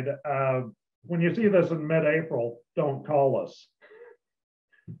side, when you see this in mid-April, don't call us.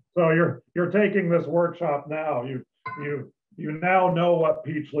 So you're taking this workshop now. You now know what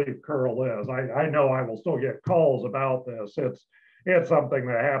peach leaf curl is. I know I will still get calls about this. It's something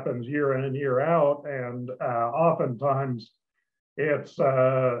that happens year in and year out, and oftentimes it's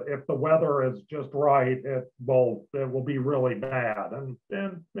if the weather is just right, it will be really bad, and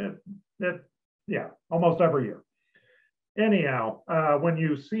yeah, almost every year. Anyhow, when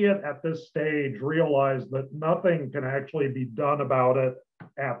you see it at this stage, realize that nothing can actually be done about it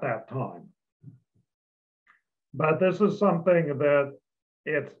at that time. But this is something that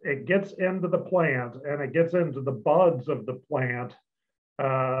it gets into the plant, and it gets into the buds of the plant.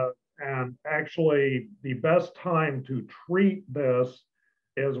 And actually, the best time to treat this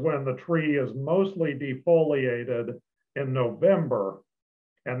is when the tree is mostly defoliated in November.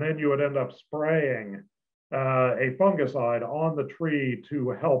 And then you would end up spraying a fungicide on the tree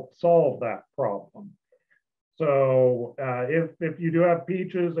to help solve that problem. So if you do have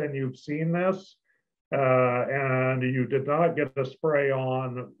peaches and you've seen this, and you did not get a spray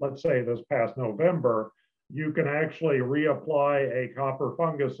on, let's say this past November, you can actually reapply a copper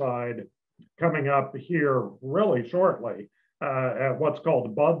fungicide coming up here really shortly at what's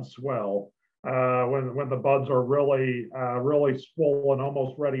called bud swell, when the buds are really swollen,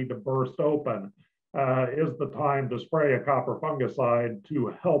 almost ready to burst open, is the time to spray a copper fungicide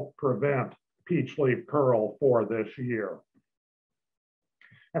to help prevent peach leaf curl for this year.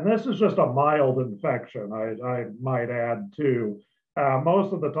 And this is just a mild infection, I might add too.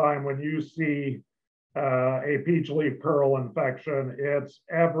 Most of the time when you see a peach leaf curl infection, it's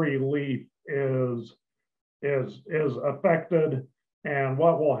every leaf is affected, and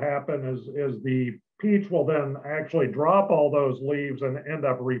what will happen is the peach will then actually drop all those leaves and end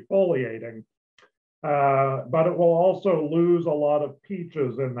up refoliating, but it will also lose a lot of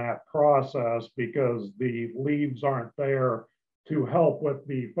peaches in that process because the leaves aren't there to help with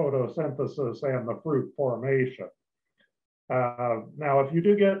the photosynthesis and the fruit formation. Now, if you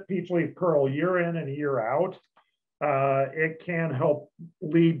do get peach leaf curl year in and year out, it can help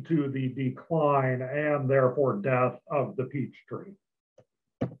lead to the decline and therefore death of the peach tree.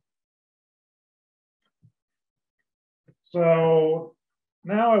 So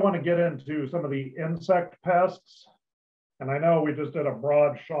now I want to get into some of the insect pests. And I know we just did a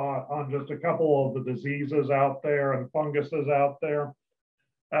broad shot on just a couple of the diseases out there and funguses out there.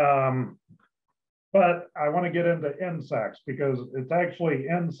 But I want to get into insects because it's actually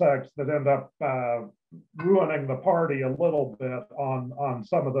insects that end up ruining the party a little bit on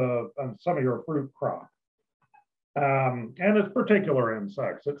some of your fruit crop. And it's particular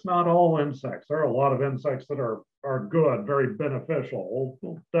insects. It's not all insects. There are a lot of insects that are good, very beneficial.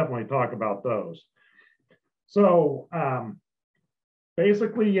 We'll definitely talk about those. So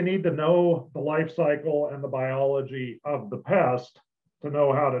basically, you need to know the life cycle and the biology of the pest to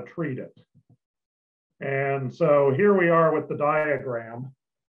know how to treat it. And so here we are with the diagram.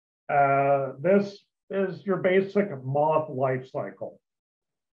 This is your basic moth life cycle.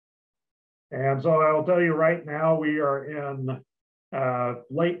 And so I'll tell you right now, we are in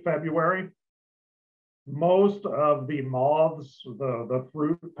late February. Most of the moths, the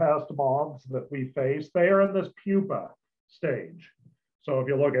fruit pest moths that we face, they are in this pupa stage. So if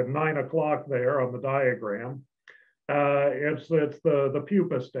you look at 9 o'clock there on the diagram, it's the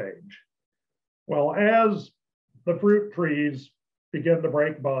pupa stage. Well, as the fruit trees begin to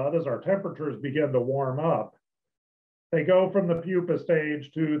break bud, as our temperatures begin to warm up, they go from the pupa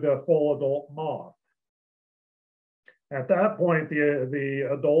stage to the full adult moth. At that point, the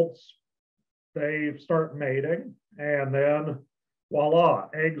adults, they start mating, and then voila,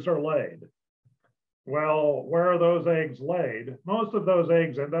 eggs are laid. Well, where are those eggs laid? Most of those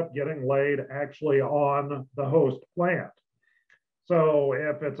eggs end up getting laid actually on the host plant. So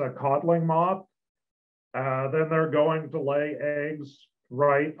if it's a codling moth, then they're going to lay eggs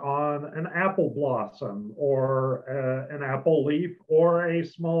right on an apple blossom or an apple leaf or a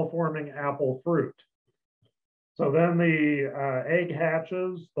small forming apple fruit. So then the egg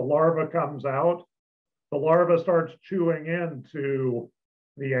hatches, the larva comes out, the larva starts chewing into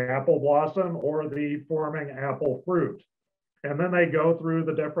the apple blossom or the forming apple fruit. And then they go through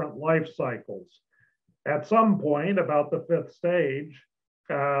the different life cycles. At some point, about the 5th stage,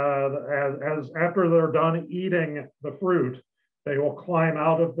 as after they're done eating the fruit, they will climb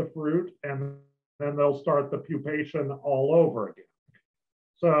out of the fruit and then they'll start the pupation all over again.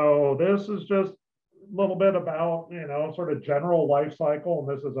 So this is just a little bit about, sort of general life cycle,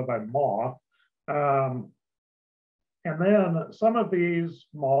 and this is about moth. And then some of these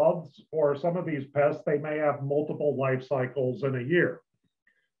moths or some of these pests, they may have multiple life cycles in a year.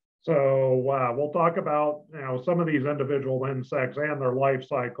 So we'll talk about some of these individual insects and their life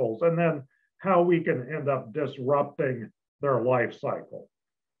cycles, and then how we can end up disrupting their life cycle.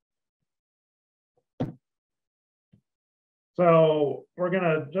 So we're going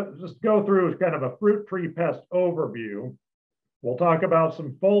to just go through kind of a fruit tree pest overview. We'll talk about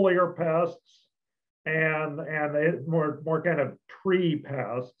some foliar pests and more kind of tree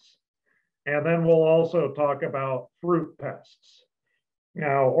pests, and then we'll also talk about fruit pests.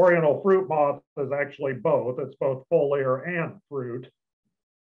 Now, oriental fruit moth is actually both. It's both foliar and fruit.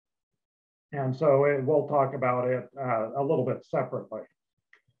 And so we'll talk about it a little bit separately.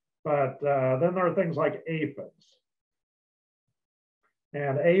 But then there are things like aphids.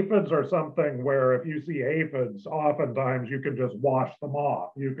 And aphids are something where if you see aphids, oftentimes you can just wash them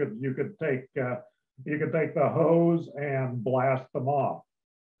off. You could take the hose and blast them off.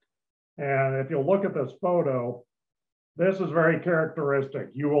 And if you look at this photo, this is very characteristic.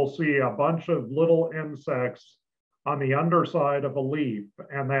 You will see a bunch of little insects on the underside of a leaf,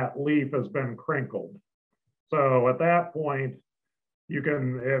 and that leaf has been crinkled. So at that point, you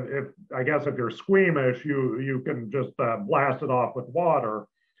can, if I guess if you're squeamish, you can just blast it off with water.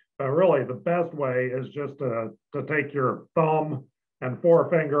 But really, the best way is just to take your thumb and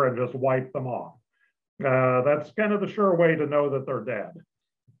forefinger and just wipe them off. That's kind of the sure way to know that they're dead.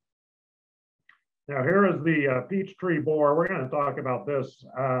 Now, here is the peach tree borer. We're going to talk about this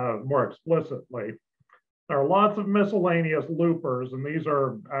more explicitly. There are lots of miscellaneous loopers, and these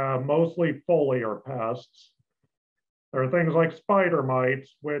are mostly foliar pests. There are things like spider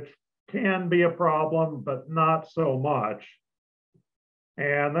mites, which can be a problem, but not so much.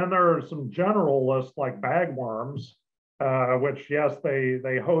 And then there are some generalists like bagworms, which, yes,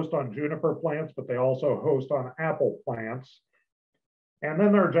 they host on juniper plants, but they also host on apple plants. And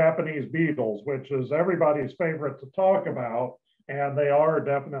then there are Japanese beetles, which is everybody's favorite to talk about, and they are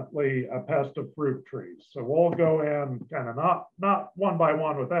definitely a pest of fruit trees. So we'll go in kind of not one by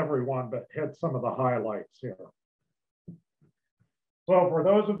one with everyone, but hit some of the highlights here. So for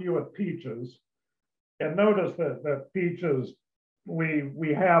those of you with peaches, and notice that peaches,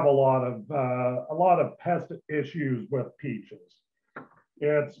 we have a lot of pest issues with peaches.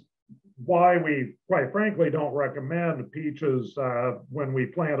 It's why we, quite frankly, don't recommend peaches when we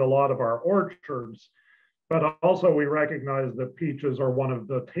plant a lot of our orchards, but also we recognize that peaches are one of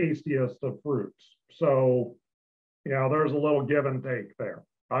the tastiest of fruits. So, you know, there's a little give and take there.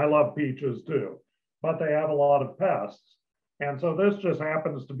 I love peaches too, but they have a lot of pests. And so this just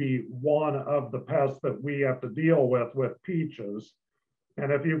happens to be one of the pests that we have to deal with peaches.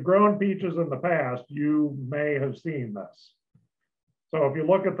 And if you've grown peaches in the past, you may have seen this. So if you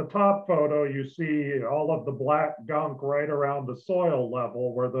look at the top photo, you see all of the black gunk right around the soil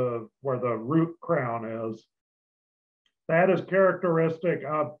level where the root crown is. That is characteristic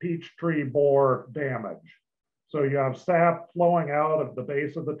of peach tree borer damage. So you have sap flowing out of the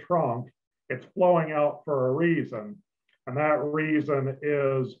base of the trunk. It's flowing out for a reason. And that reason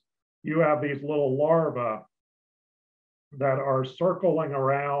is you have these little larvae that are circling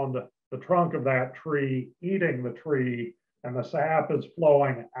around the trunk of that tree, eating the tree, and the sap is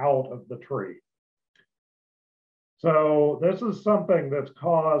flowing out of the tree. So this is something that's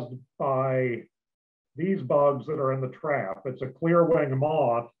caused by these bugs that are in the trap. It's a clearwing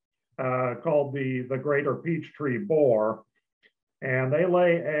moth called the greater peach tree borer, and they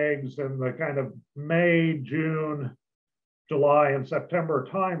lay eggs in the kind of May, June, July, and September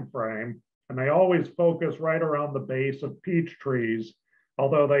timeframe, and they always focus right around the base of peach trees,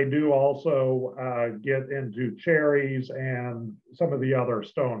 although they do also get into cherries and some of the other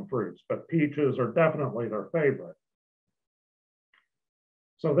stone fruits, but peaches are definitely their favorite.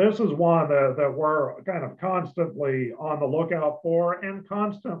 So this is one that we're kind of constantly on the lookout for and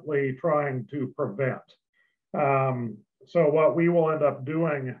constantly trying to prevent. So what we will end up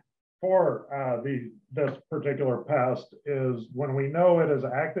doing for this particular pest is when we know it is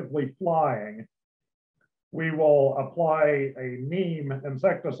actively flying, we will apply a neem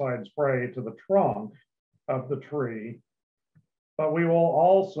insecticide spray to the trunk of the tree, but we will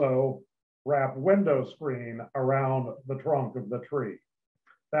also wrap window screen around the trunk of the tree.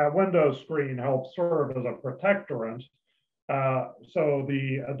 That window screen helps serve as a protectorant, so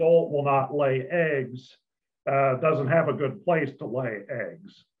the adult will not lay eggs, doesn't have a good place to lay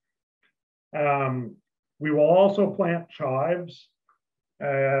eggs. We will also plant chives,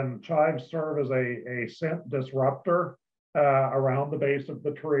 and chives serve as a scent disruptor around the base of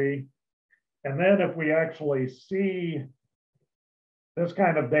the tree. And then if we actually see this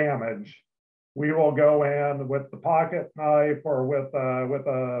kind of damage, we will go in with the pocket knife or with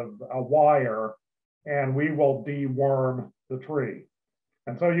a wire, and we will deworm the tree.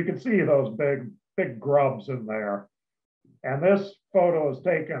 And so you can see those big grubs in there. And this photo is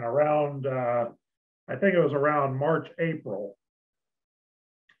taken around, I think it was around March, April.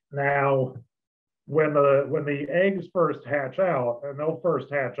 Now, when the eggs first hatch out, and they'll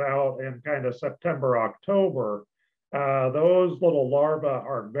first hatch out in kind of September, October, those little larvae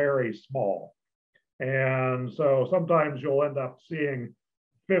are very small. And so sometimes you'll end up seeing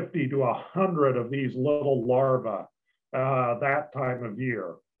 50 to 100 of these little larvae that time of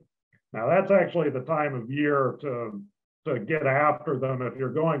year. Now that's actually the time of year to get after them if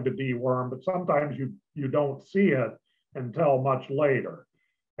you're going to deworm, but sometimes you don't see it until much later.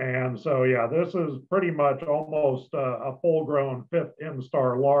 And so, yeah, this is pretty much almost a full-grown 5th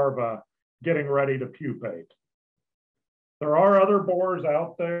instar larva getting ready to pupate. There are other borers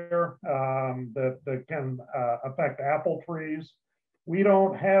out there that can affect apple trees. We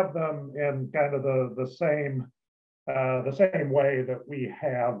don't have them in kind of the same way that we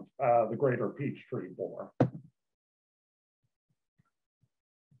have the greater peach tree borer.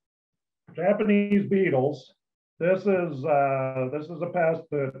 Japanese beetles, This is a pest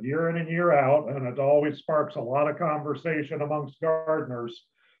that year in and year out, and it always sparks a lot of conversation amongst gardeners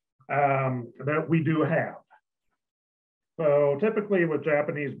that we do have. So typically with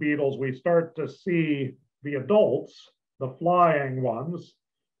Japanese beetles, we start to see the adults, the flying ones.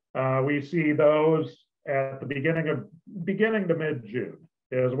 We see those at the beginning to mid-June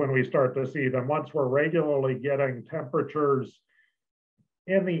is when we start to see them. Once we're regularly getting temperatures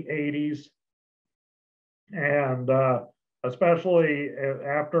in the 80s, and especially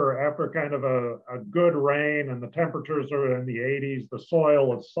after kind of a good rain and the temperatures are in the 80s, the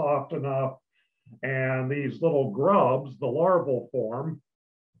soil is soft enough, and these little grubs, the larval form,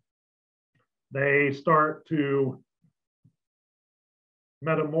 they start to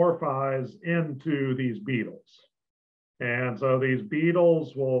metamorphose into these beetles. And so these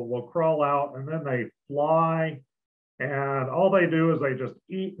beetles will crawl out, and then they fly, and all they do is they just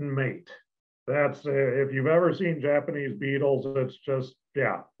eat and mate. That's if you've ever seen Japanese beetles, it's just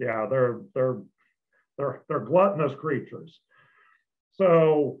they're gluttonous creatures.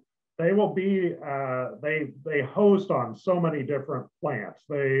 So they will be they host on so many different plants.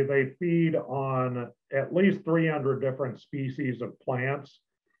 They feed on at least 300 different species of plants.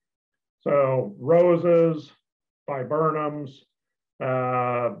 So roses, viburnums,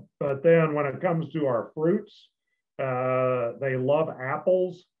 but then when it comes to our fruits, they love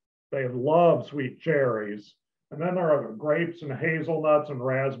apples. They love sweet cherries. And then there are grapes and hazelnuts and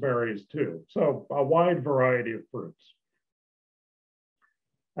raspberries too. So a wide variety of fruits.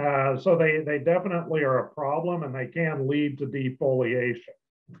 So they definitely are a problem, and they can lead to defoliation.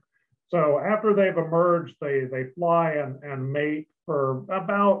 So after they've emerged, they fly and mate for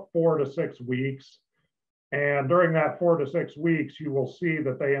about 4 to 6 weeks. And during that 4 to 6 weeks, you will see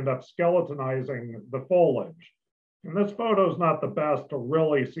that they end up skeletonizing the foliage. And this photo is not the best to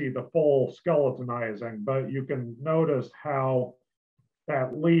really see the full skeletonizing, but you can notice how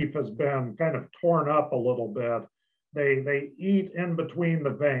that leaf has been kind of torn up a little bit. They eat in between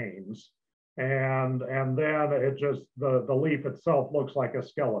the veins, and then it just, the leaf itself looks like a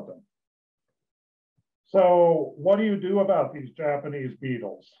skeleton. So what do you do about these Japanese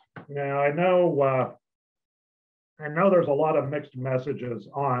beetles? Now, I know there's a lot of mixed messages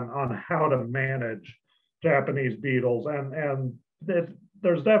on how to manage Japanese beetles, and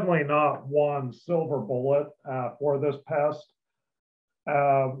there's definitely not one silver bullet for this pest.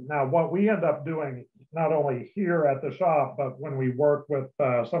 Now, what we end up doing, not only here at the shop, but when we work with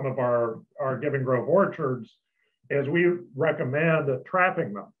some of our Giving Grove orchards, is we recommend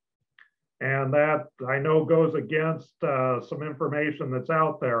trapping them. And that, I know, goes against some information that's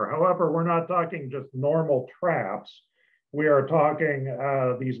out there. However, we're not talking just normal traps. We are talking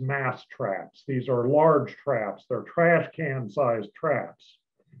these mass traps. These are large traps. They're trash can sized traps.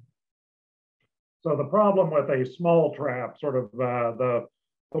 So the problem with a small trap, sort of the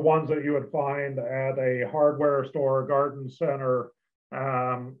ones that you would find at a hardware store, garden center,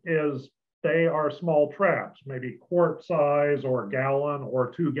 is they are small traps, maybe quart size or gallon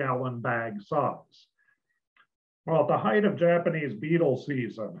or 2-gallon bag size. Well, at the height of Japanese beetle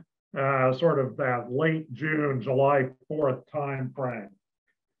season, sort of that late June, July 4th time frame,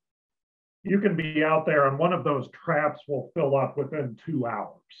 you can be out there and one of those traps will fill up within 2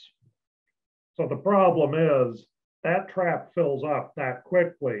 hours. So the problem is that trap fills up that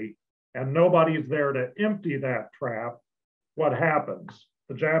quickly and nobody's there to empty that trap. What happens?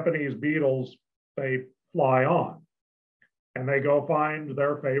 The Japanese beetles, they fly on and they go find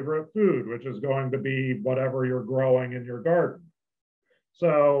their favorite food, which is going to be whatever you're growing in your garden.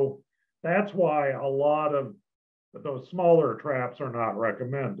 So that's why a lot of those smaller traps are not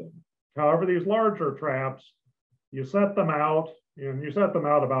recommended. However, these larger traps, you set them out, and you set them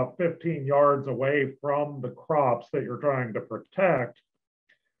out about 15 yards away from the crops that you're trying to protect,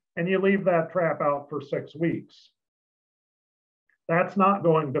 and you leave that trap out for 6 weeks. That's not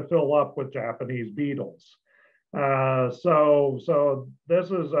going to fill up with Japanese beetles. So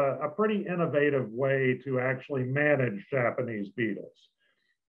this is a pretty innovative way to actually manage Japanese beetles.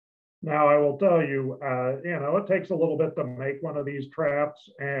 Now, I will tell you, it takes a little bit to make one of these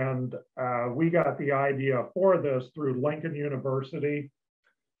traps, and we got the idea for this through Lincoln University.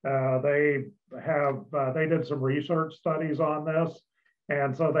 They did some research studies on this,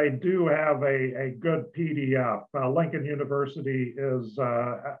 and so they do have a good PDF. Lincoln University is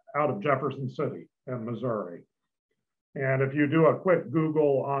out of Jefferson City in Missouri. And if you do a quick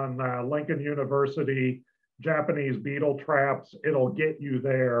Google on Lincoln University Japanese beetle traps, it'll get you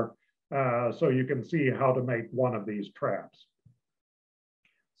there. So you can see how to make one of these traps.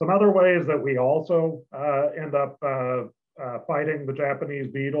 Some other ways that we also end up fighting the Japanese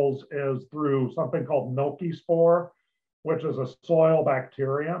beetles is through something called milky spore, which is a soil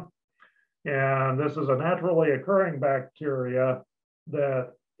bacteria. And this is a naturally occurring bacteria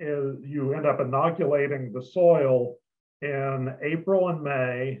that you end up inoculating the soil in April and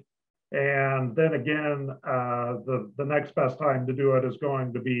May. And then again, the next best time to do it is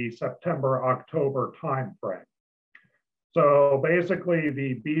going to be September, October timeframe. So basically,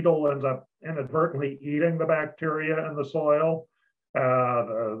 the beetle ends up inadvertently eating the bacteria in the soil.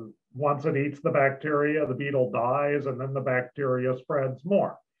 Once it eats the bacteria, the beetle dies, and then the bacteria spreads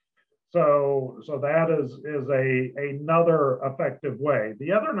more. So that is another effective way.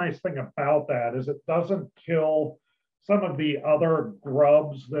 The other nice thing about that is it doesn't kill some of the other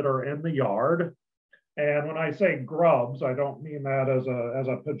grubs that are in the yard. And when I say grubs, I don't mean that as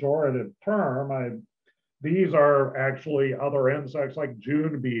a pejorative term. These are actually other insects like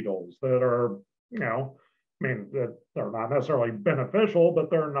June beetles that are, I mean, that they're not necessarily beneficial, but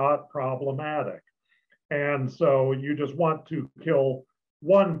they're not problematic. And so you just want to kill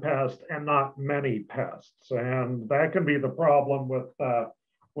one pest and not many pests. And that can be the problem with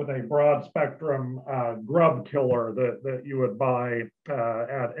a broad spectrum grub killer that you would buy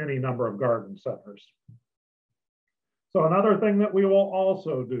at any number of garden centers. So another thing that we will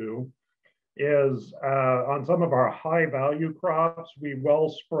also do is on some of our high value crops, we will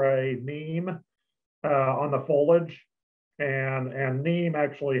spray neem on the foliage, and neem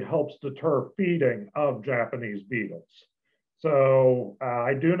actually helps deter feeding of Japanese beetles. So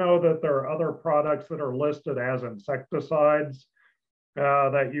I do know that there are other products that are listed as insecticides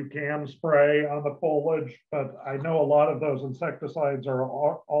that you can spray on the foliage, but I know a lot of those insecticides are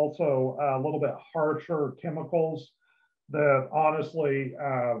also a little bit harsher chemicals that honestly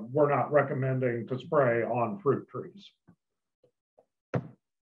we're not recommending to spray on fruit trees.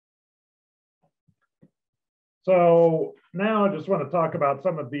 So now I just want to talk about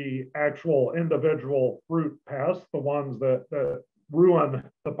some of the actual individual fruit pests, the ones that ruin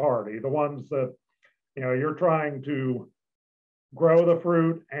the party, the ones that, you're trying to grow the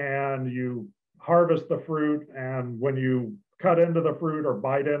fruit and you harvest the fruit, and when you cut into the fruit or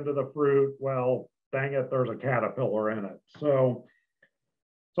bite into the fruit, well, dang it, there's a caterpillar in it. So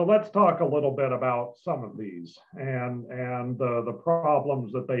let's talk a little bit about some of these and the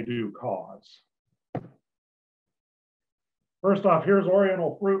problems that they do cause. First off, here's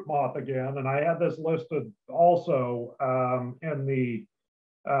Oriental fruit moth again, and I had this listed also in the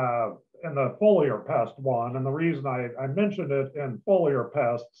foliar pest one. And the reason I mentioned it in foliar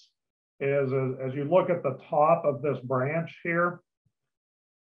pests is as you look at the top of this branch here,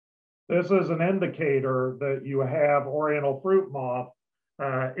 this is an indicator that you have Oriental fruit moth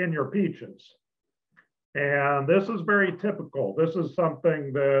in your peaches. And this is very typical. This is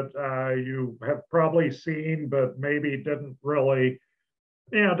something that you have probably seen, but maybe didn't really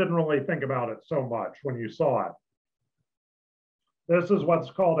think about it so much when you saw it. This is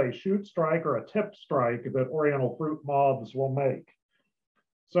what's called a shoot strike or a tip strike that Oriental fruit moths will make.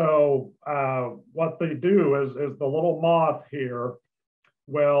 So what they do is the little moth here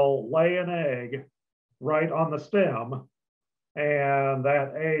will lay an egg right on the stem, and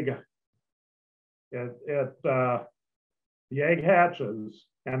that egg, the egg hatches,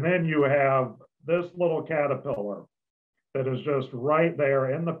 and then you have this little caterpillar that is just right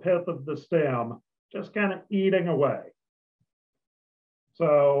there in the pith of the stem, just kind of eating away.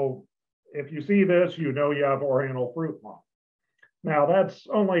 So if you see this, you know you have Oriental fruit moth. Now that's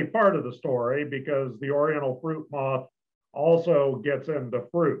only part of the story, because the Oriental fruit moth also gets into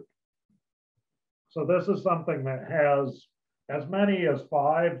fruit. So this is something that has as many as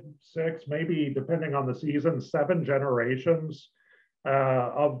 5, 6, maybe depending on the season, 7 generations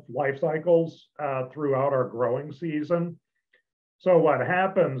of life cycles throughout our growing season. So what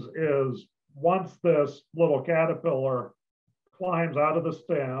happens is once this little caterpillar climbs out of the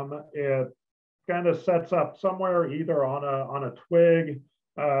stem, it kind of sets up somewhere either on a twig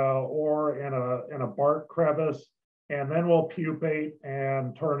or in a bark crevice, and then will pupate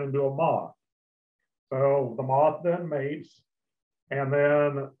and turn into a moth. So the moth then mates, and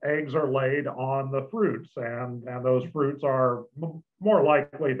then eggs are laid on the fruits, and those fruits are more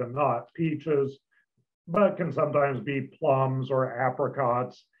likely than not peaches, but can sometimes be plums or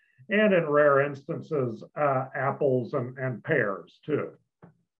apricots, and in rare instances, apples and pears too.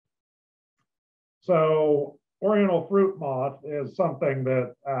 So Oriental fruit moth is something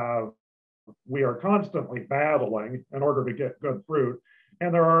that we are constantly battling in order to get good fruit.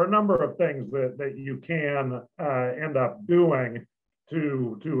 And there are a number of things that you can end up doing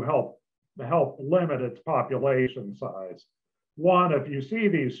to help limit its population size. One, if you see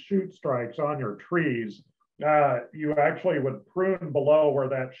these shoot strikes on your trees, you actually would prune below where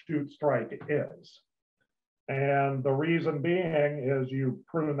that shoot strike is. And the reason being is you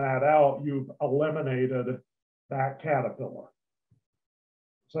prune that out, you've eliminated that caterpillar.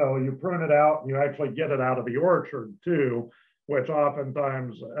 So you prune it out, and you actually get it out of the orchard too, which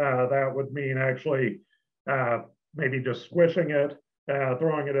oftentimes that would mean actually maybe just squishing it,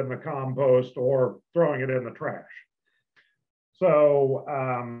 throwing it in the compost, or throwing it in the trash. So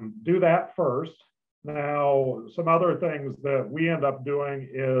do that first. Now, some other things that we end up doing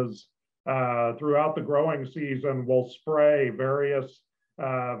is throughout the growing season, we'll spray various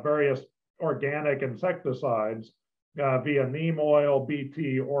organic insecticides via neem oil,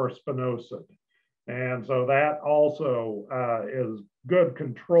 BT, or spinosad. And so that also is good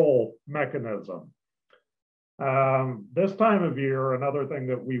control mechanism. This time of year, another thing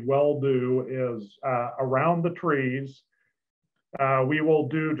that we will do is around the trees, we will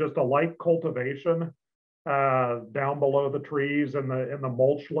do just a light cultivation down below the trees in the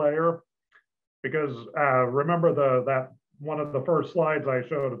mulch layer, because remember that one of the first slides I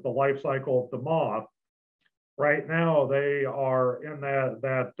showed of the life cycle of the moth. Right now they are in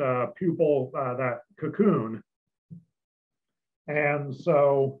that pupal, that cocoon, and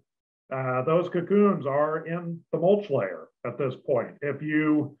so those cocoons are in the mulch layer at this point. If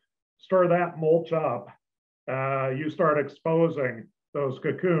you stir that mulch up, you start exposing those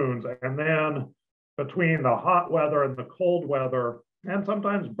cocoons, and then between the hot weather and the cold weather, and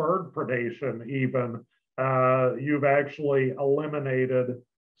sometimes bird predation even, you've actually eliminated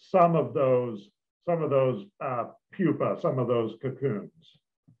some of those pupa, some of those cocoons.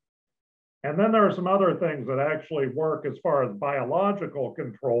 And then there are some other things that actually work as far as biological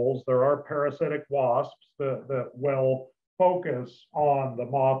controls. There are parasitic wasps that will focus on the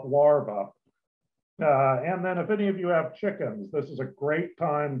moth larva. And then if any of you have chickens, this is a great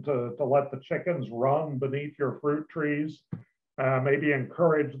time to let the chickens run beneath your fruit trees. Maybe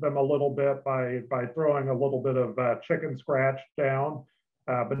encourage them a little bit by throwing a little bit of chicken scratch down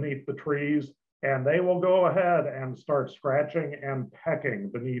beneath the trees, and they will go ahead and start scratching and pecking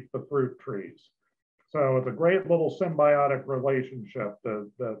beneath the fruit trees. So it's a great little symbiotic relationship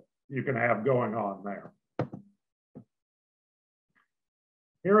that you can have going on there.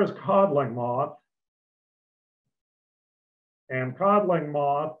 Here is codling moth. And codling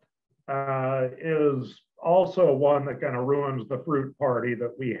moth is also one that kind of ruins the fruit party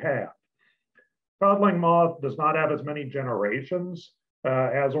that we have. Codling moth does not have as many generations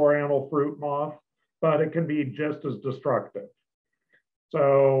as oriental fruit moth, but it can be just as destructive.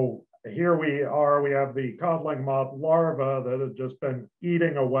 So here we have the codling moth larva that has just been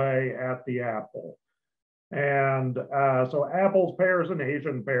eating away at the apple. And so apples, pears, and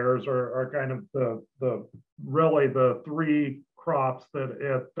Asian pears are kind of really the three crops that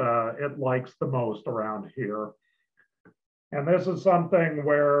it likes the most around here. And this is something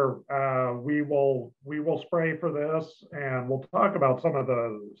where we will spray for this, and we'll talk about some of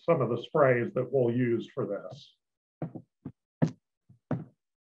the sprays that we'll use for this.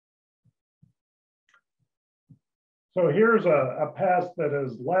 So here's a pest that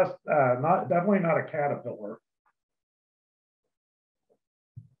is definitely not a caterpillar.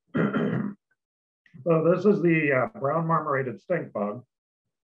 So this is the brown marmorated stink bug.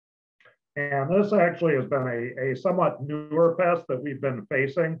 And this actually has been a somewhat newer pest that we've been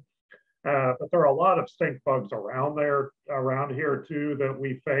facing. But there are a lot of stink bugs around here too that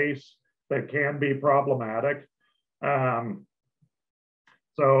we face that can be problematic.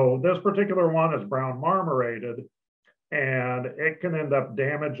 So this particular one is brown marmorated, and it can end up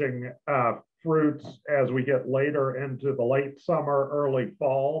damaging fruits as we get later into the late summer, early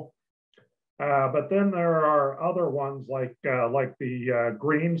fall. But then there are other ones like the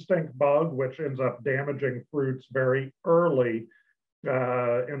green stink bug, which ends up damaging fruits very early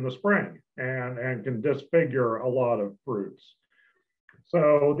in the spring and can disfigure a lot of fruits.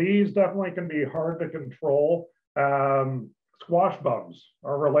 So these definitely can be hard to control. Squash bugs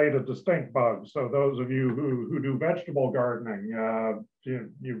are related to stink bugs. So those of you who do vegetable gardening,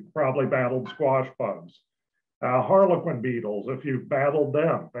 you've probably battled squash bugs. Harlequin beetles, if you've battled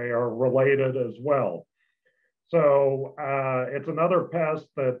them, they are related as well. So it's another pest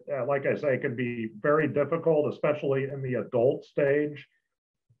that, like I say, can be very difficult, especially in the adult stage.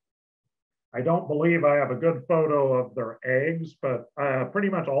 I don't believe I have a good photo of their eggs, but pretty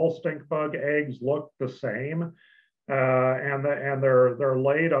much all stink bug eggs look the same. And they're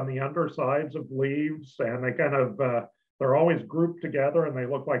laid on the undersides of leaves, and they kind of, they're always grouped together, and they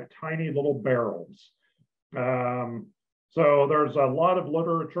look like tiny little barrels. So there's a lot of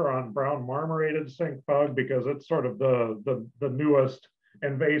literature on brown marmorated stink bug because it's sort of the newest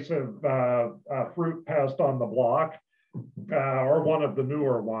invasive fruit pest on the block, or one of the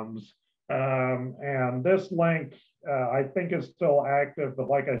newer ones. And this link, I think, is still active, but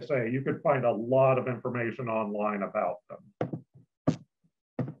like I say, you could find a lot of information online about them.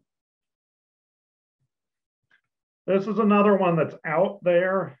 This is another one that's out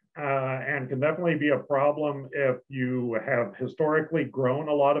there and can definitely be a problem if you have historically grown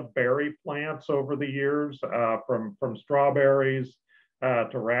a lot of berry plants over the years, from strawberries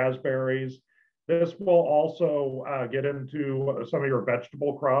to raspberries. This will also get into some of your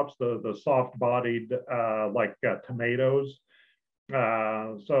vegetable crops, the soft-bodied like tomatoes.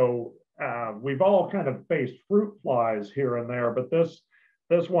 So we've all kind of faced fruit flies here and there, but this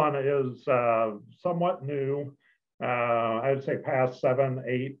one is somewhat new. I'd say past 7,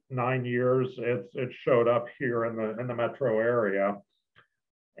 8, 9 years, it showed up here in the metro area.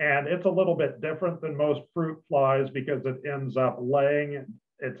 And it's a little bit different than most fruit flies because it ends up laying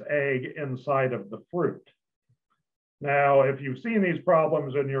its egg inside of the fruit. Now, if you've seen these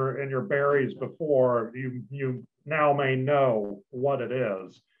problems in your berries before, you now may know what it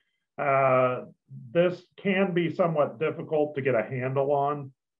is. This can be somewhat difficult to get a handle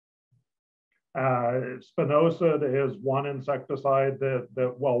on. Spinosad is one insecticide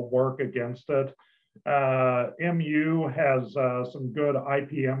that will work against it. MU has some good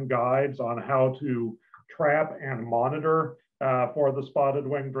IPM guides on how to trap and monitor for the spotted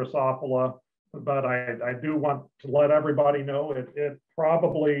wing Drosophila, but I do want to let everybody know it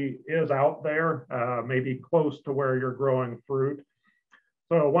probably is out there, maybe close to where you're growing fruit.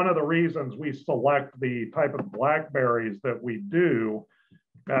 So one of the reasons we select the type of blackberries that we do,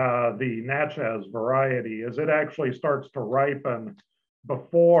 the Natchez variety, is it actually starts to ripen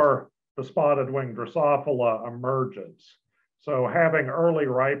before the spotted wing Drosophila emerges. So having early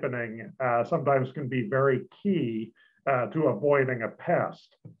ripening sometimes can be very key to avoiding a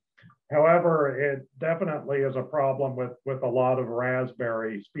pest. However, it definitely is a problem with a lot of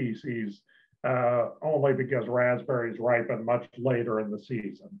raspberry species, only because raspberries ripen much later in the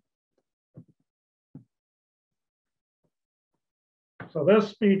season. So this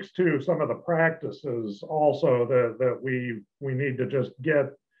speaks to some of the practices also that we need to just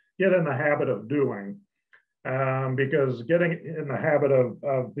get in the habit of doing, because getting in the habit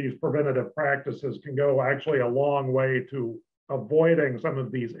of these preventative practices can go actually a long way to avoiding some of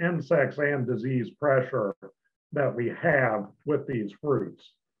these insects and disease pressure that we have with these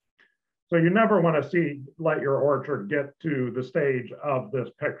fruits. So you never want to let your orchard get to the stage of this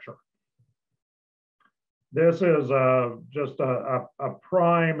picture. This is just a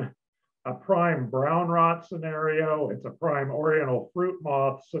prime brown rot scenario. It's a prime oriental fruit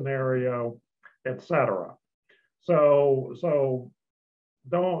moth scenario, etc. So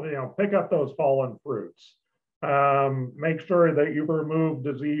don't pick up those fallen fruits. Make sure that you've removed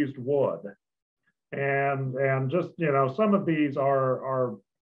diseased wood, and just some of these are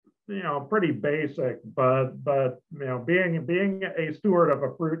pretty basic, but being a steward of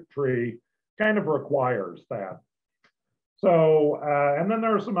a fruit tree kind of requires that. So, and then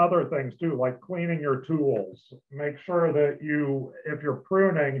there are some other things too, like cleaning your tools. Make sure that if you're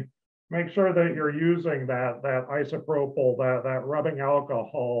pruning, make sure that you're using that isopropyl, that rubbing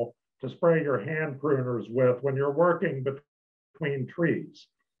alcohol to spray your hand pruners with when you're working between trees.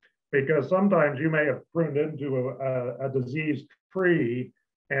 Because sometimes you may have pruned into a diseased tree,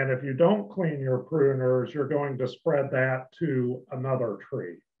 and if you don't clean your pruners, you're going to spread that to another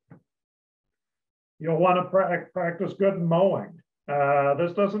tree. You'll want to practice good mowing.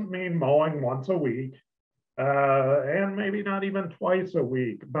 This doesn't mean mowing once a week, and maybe not even twice a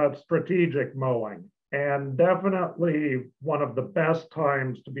week, but strategic mowing. And definitely one of the best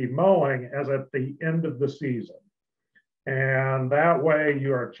times to be mowing is at the end of the season. And that way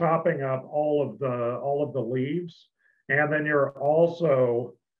you are chopping up all of the leaves, and then you're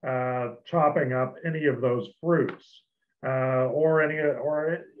also chopping up any of those fruits. Or any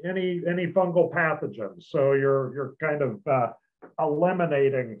fungal pathogens. So you're kind of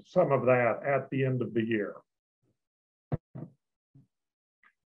eliminating some of that at the end of the year.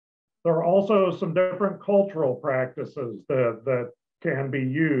 There are also some different cultural practices that can be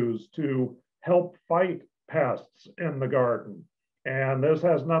used to help fight pests in the garden. And this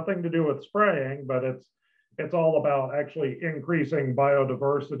has nothing to do with spraying, but it's all about actually increasing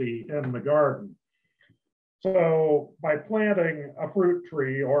biodiversity in the garden. So by planting a fruit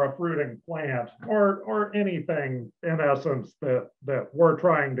tree or a fruiting plant or anything in essence that we're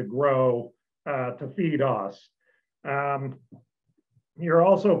trying to grow to feed us, you're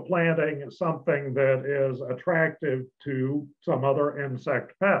also planting something that is attractive to some other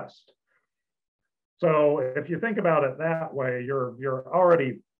insect pest. So if you think about it that way, you're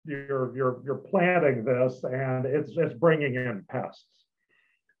already you're planting this, and it's bringing in pests.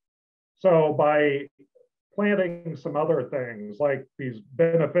 So by planting some other things like these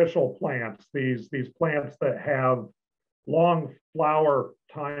beneficial plants, these plants that have long flower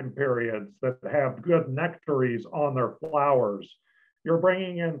time periods, that have good nectaries on their flowers, you're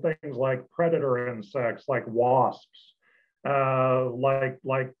bringing in things like predator insects, like wasps,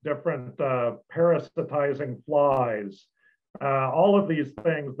 like different parasitizing flies, all of these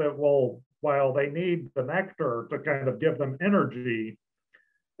things that will, while they need the nectar to kind of give them energy,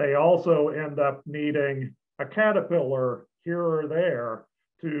 they also end up needing a caterpillar here or there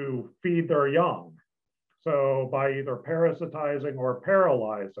to feed their young. So by either parasitizing or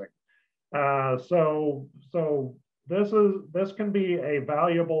paralyzing. So this can be a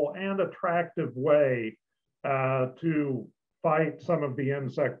valuable and attractive way to fight some of the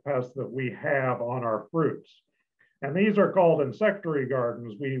insect pests that we have on our fruits. And these are called insectary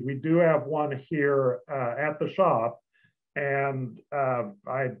gardens. We do have one here at the shop. And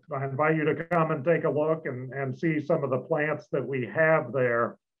I invite you to come and take a look and see some of the plants that we have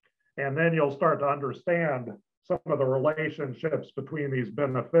there. And then you'll start to understand some of the relationships between these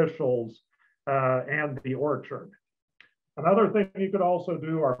beneficials and the orchard. Another thing you could also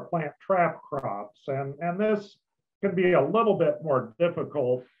do are plant trap crops. And this can be a little bit more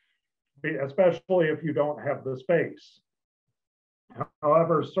difficult, especially if you don't have the space.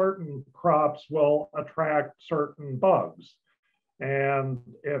 However, certain crops will attract certain bugs. And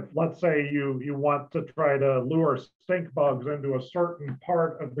if, let's say, you want to try to lure stink bugs into a certain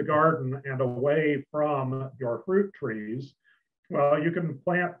part of the garden and away from your fruit trees, well, you can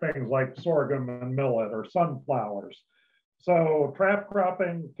plant things like sorghum and millet or sunflowers. So trap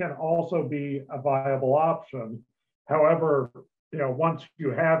cropping can also be a viable option. However, once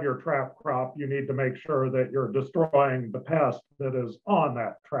you have your trap crop, you need to make sure that you're destroying the pest that is on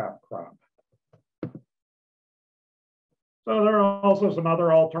that trap crop. So there are also some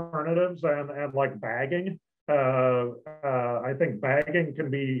other alternatives, and like bagging. I think bagging can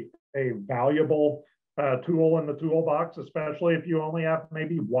be a valuable tool in the toolbox, especially if you only have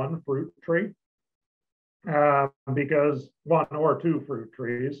maybe one fruit tree, because one or two fruit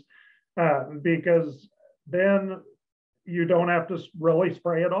trees, because then you don't have to really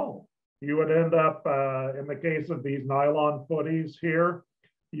spray at all. You would end up, in the case of these nylon footies here,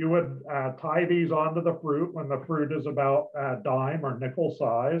 you would tie these onto the fruit when the fruit is about dime or nickel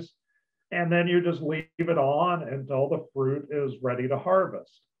size, and then you just leave it on until the fruit is ready to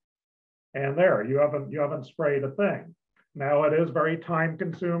harvest. And there, you haven't sprayed a thing. Now, it is very time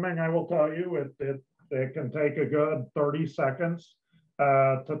consuming, I will tell you. It can take a good 30 seconds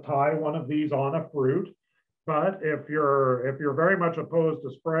to tie one of these on a fruit. But if you're very much opposed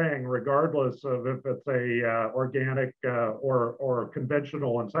to spraying, regardless of if it's a organic or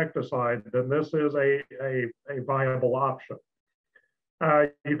conventional insecticide, then this is a viable option.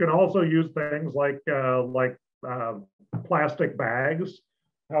 You can also use things like plastic bags.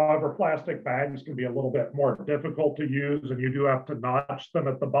 However, plastic bags can be a little bit more difficult to use, and you do have to notch them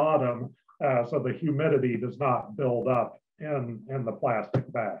at the bottom so the humidity does not build up in the plastic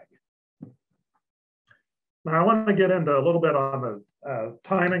bag. Now, I want to get into a little bit on the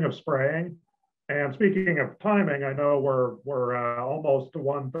timing of spraying. And speaking of timing, I know we're almost to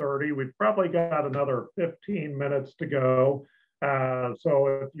 1:30. We've probably got another 15 minutes to go. So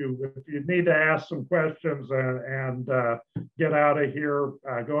if you need to ask some questions and get out of here,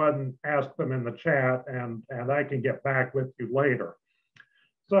 go ahead and ask them in the chat, and I can get back with you later.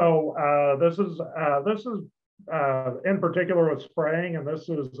 So this is in particular with spraying, and this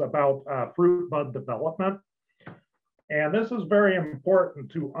is about fruit bud development. And this is very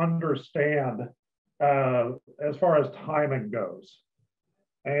important to understand as far as timing goes.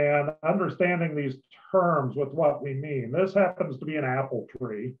 And understanding these terms with what we mean. This happens to be an apple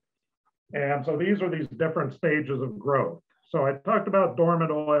tree. And so these are these different stages of growth. So I talked about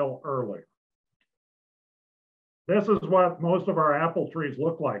dormant oil earlier. This is what most of our apple trees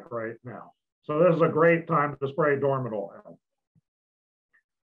look like right now. So this is a great time to spray dormant oil.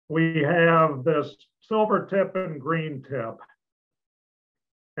 We have this silver tip and green tip.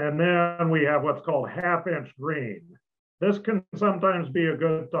 And then we have what's called half-inch green. This can sometimes be a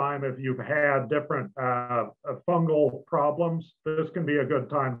good time if you've had different fungal problems. This can be a good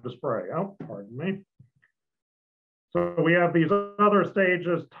time to spray. Oh, pardon me. So we have these other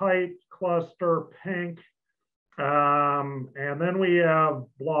stages: tight, cluster, pink, and then we have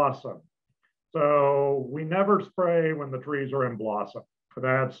blossom. So we never spray when the trees are in blossom.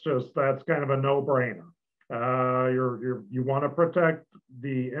 That's kind of a no-brainer. You want to protect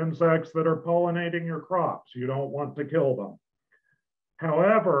the insects that are pollinating your crops. You don't want to kill them.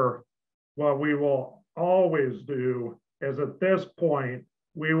 However, what we will always do is at this point,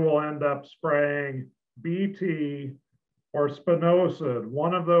 we will end up spraying BT or spinosad,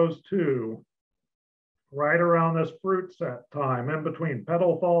 one of those two, right around this fruit set time, in between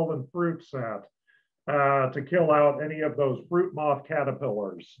petal fall and fruit set, to kill out any of those fruit moth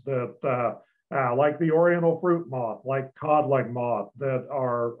caterpillars that, like the oriental fruit moth, like codling moth, that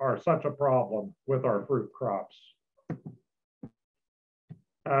are such a problem with our fruit crops.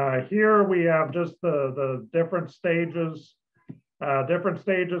 Here we have just the different stages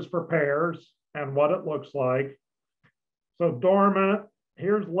for pears and what it looks like. So dormant,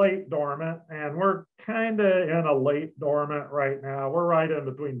 here's late dormant, and we're kind of in a late dormant right now. We're right in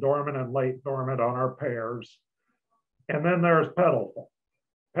between dormant and late dormant on our pears. And then there's petal fall.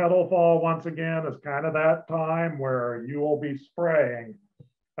 Petal fall, once again, is kind of that time where you will be spraying.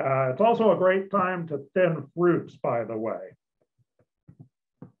 It's also a great time to thin fruits, by the way.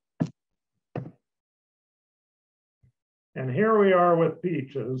 And here we are with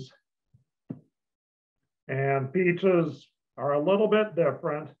peaches. And peaches are a little bit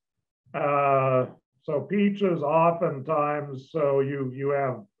different. So peaches oftentimes, so you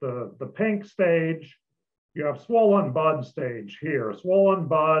have the pink stage, you have swollen bud stage here. Swollen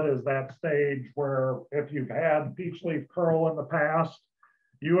bud is that stage where if you've had peach leaf curl in the past,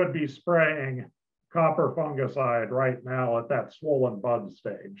 you would be spraying copper fungicide right now at that swollen bud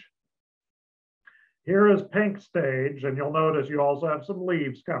stage. Here is pink stage, and you'll notice you also have some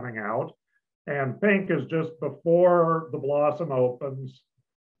leaves coming out. And pink is just before the blossom opens.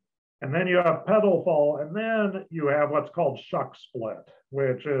 And then you have petal fall, and then you have what's called shuck split,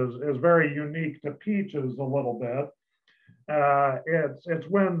 which is very unique to peaches a little bit. It's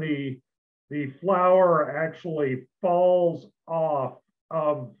when the flower actually falls off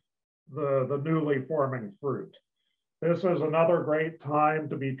of the newly forming fruit. This is another great time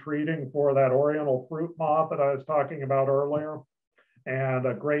to be treating for that oriental fruit moth that I was talking about earlier, and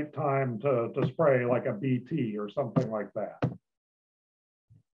a great time to spray like a BT or something like that.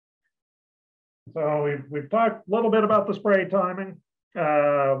 So we've talked a little bit about the spray timing.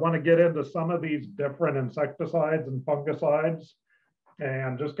 I want to get into some of these different insecticides and fungicides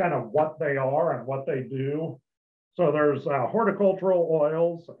and just kind of what they are and what they do. So there's horticultural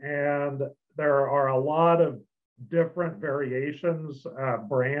oils, and there are a lot of different variations,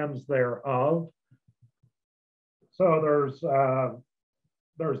 brands thereof. So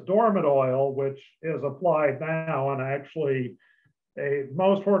there's dormant oil, which is applied now, and actually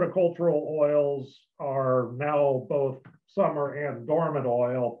most horticultural oils are now both summer and dormant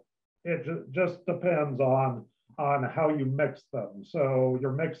oil. It just depends on how you mix them. So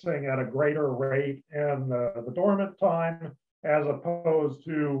you're mixing at a greater rate in the dormant time as opposed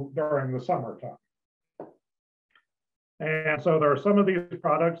to during the summertime. And so there are some of these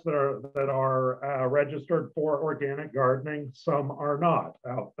products that are registered for organic gardening. Some are not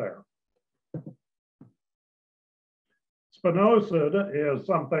out there. Spinosad is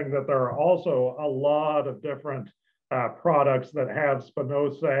something that there are also a lot of different products that have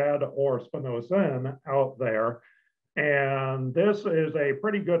spinosad or spinosin out there. And this is a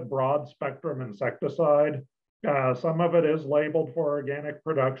pretty good broad spectrum insecticide. Some of it is labeled for organic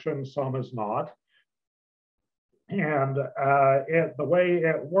production, some is not. And the way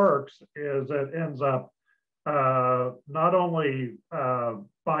it works is it ends up not only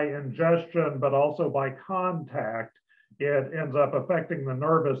by ingestion, but also by contact, it ends up affecting the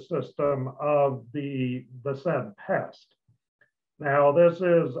nervous system of the said pest. Now, this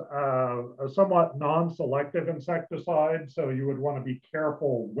is a somewhat non-selective insecticide, so you would want to be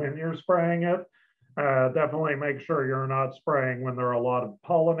careful when you're spraying it. Definitely make sure you're not spraying when there are a lot of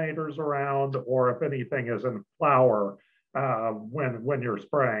pollinators around, or if anything is in flower when you're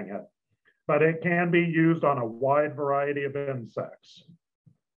spraying it. But it can be used on a wide variety of insects.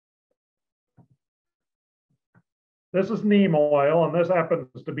 This is neem oil, and this happens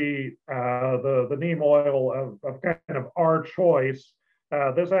to be the neem oil of kind of our choice.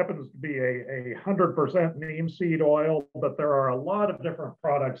 This happens to be a 100% neem seed oil, but there are a lot of different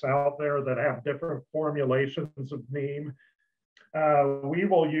products out there that have different formulations of neem. We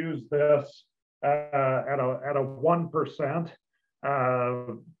will use this at a 1%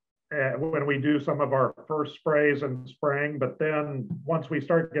 when we do some of our first sprays in spring, but then once we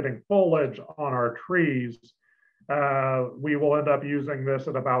start getting foliage on our trees, we will end up using this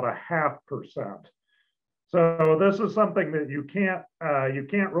at about a 0.5%. So this is something that you can't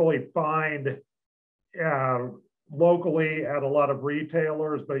really find locally at a lot of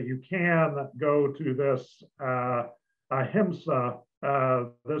retailers, but you can go to this HIMSA.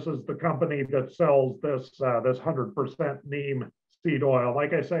 This is the company that sells this 100% neem seed oil.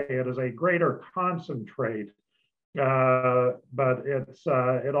 Like I say, it is a greater concentrate, but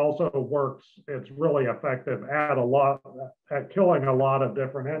it also works. It's really effective at killing a lot of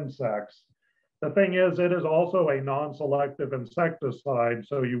different insects. The thing is, it is also a non-selective insecticide,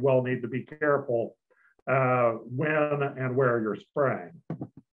 so you will need to be careful when and where you're spraying.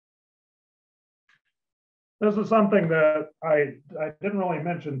 This is something that I didn't really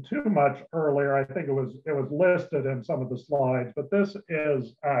mention too much earlier. I think it was listed in some of the slides, but this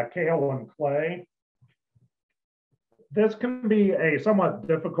is kale and clay. This can be a somewhat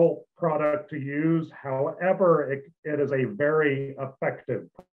difficult product to use. However, it is a very effective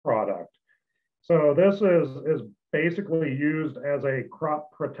product. So this is basically used as a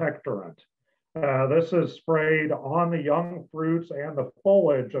crop protectorant. This is sprayed on the young fruits and the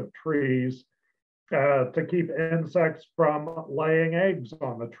foliage of trees to keep insects from laying eggs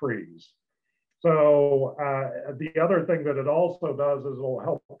on the trees. So the other thing that it also does is it'll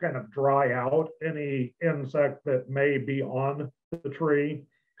help kind of dry out any insect that may be on the tree.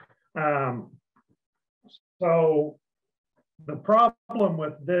 So the problem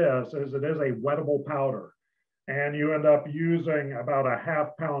with this is it is a wettable powder, and you end up using about a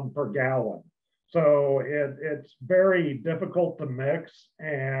 ½ pound per gallon. So it's very difficult to mix,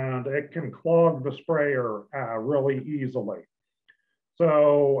 and it can clog the sprayer really easily.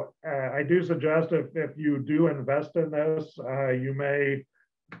 So I do suggest if you do invest in this, you may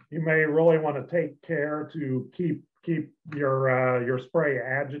really want to take care to keep your spray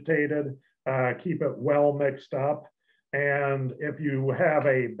agitated, keep it well mixed up. And if you have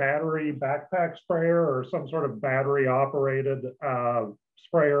a battery backpack sprayer or some sort of battery operated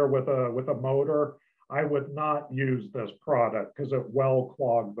sprayer with a motor, I would not use this product because it will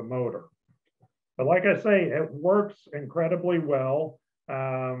clog the motor. But like I say, it works incredibly well.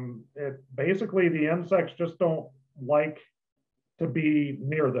 Basically, the insects just don't like to be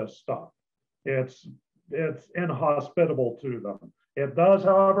near this stuff. It's inhospitable to them. It does,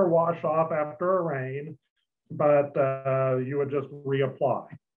 however, wash off after a rain, but you would just reapply.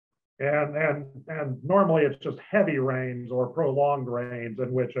 And normally it's just heavy rains or prolonged rains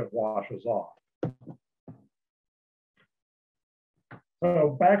in which it washes off.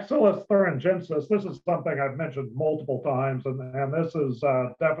 So Bacillus thuringiensis, this is something I've mentioned multiple times, and this is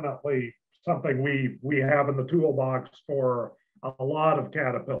definitely something we have in the toolbox for a lot of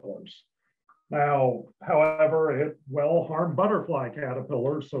caterpillars. Now, however, it will harm butterfly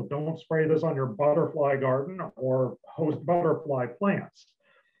caterpillars, so don't spray this on your butterfly garden or host butterfly plants.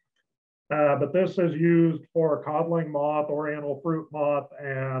 But this is used for codling moth, oriental fruit moth,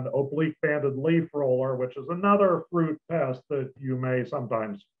 and oblique-banded leaf roller, which is another fruit pest that you may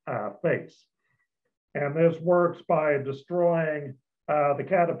sometimes face. And this works by destroying the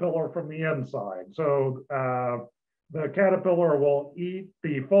caterpillar from the inside. So the caterpillar will eat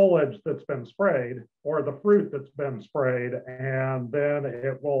the foliage that's been sprayed or the fruit that's been sprayed, and then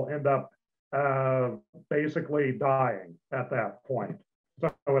it will end up basically dying at that point.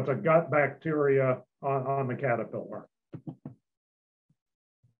 So it's a gut bacteria on the caterpillar.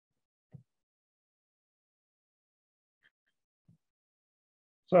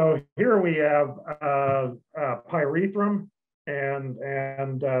 So here we have pyrethrum, and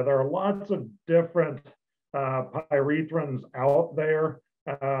there are lots of different pyrethrins out there.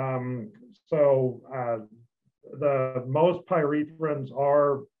 The most pyrethrins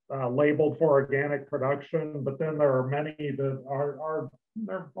are labeled for organic production, but then there are many that there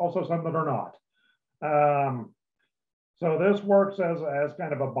are also some that are not. So this works as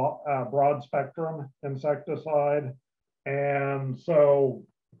kind of a broad spectrum insecticide. And so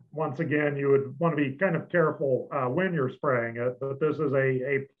once again, you would want to be kind of careful when you're spraying it, but this is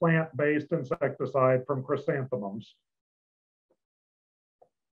a plant-based insecticide from chrysanthemums.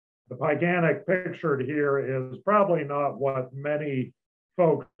 The pyganic pictured here is probably not what many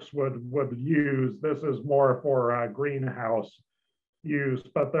folks would use. This is more for greenhouse use,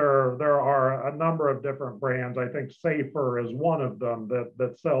 but there are a number of different brands. I think Safer is one of them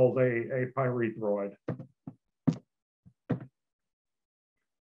that sells a pyrethroid.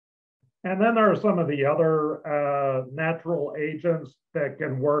 And then there are some of the other natural agents that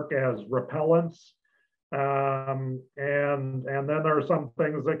can work as repellents. And then there are some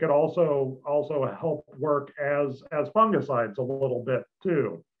things that could also help work as fungicides a little bit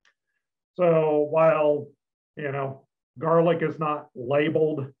too. So while, garlic is not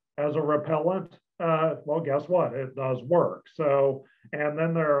labeled as a repellent, well, guess what? It does work. So, and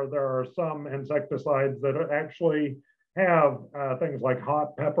then there are some insecticides that actually have things like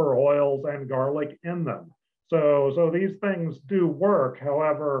hot pepper oils and garlic in them. So these things do work.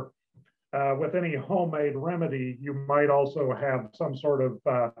 However, with any homemade remedy, you might also have some sort of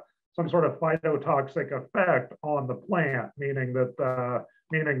phytotoxic effect on the plant, meaning that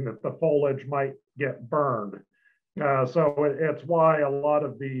the foliage might get burned. So it's why a lot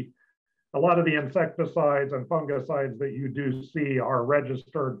of the insecticides and fungicides that you do see are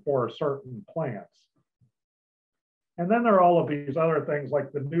registered for certain plants. And then there are all of these other things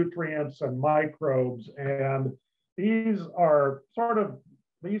like the nutrients and microbes, and these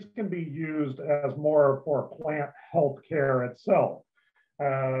can be used as more for plant health care itself.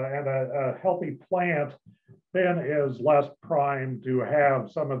 And a healthy plant then is less primed to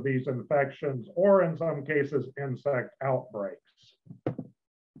have some of these infections, or in some cases, insect outbreaks.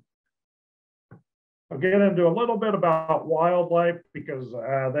 I'll get into a little bit about wildlife because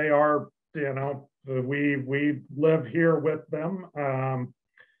they are, we live here with them.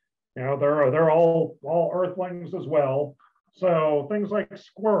 They're all earthlings as well. So things like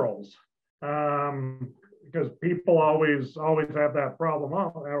squirrels, because people always have that problem,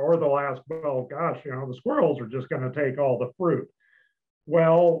 or they'll ask, well, gosh, the squirrels are just going to take all the fruit.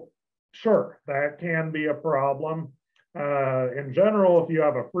 Well, sure, that can be a problem. In general, if you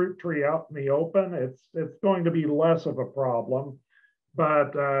have a fruit tree out in the open, it's going to be less of a problem.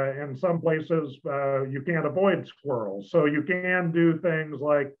 But in some places, you can't avoid squirrels. So you can do things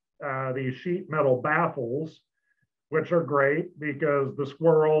like these sheet metal baffles, which are great because the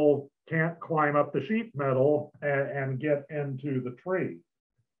squirrel can't climb up the sheet metal and get into the tree.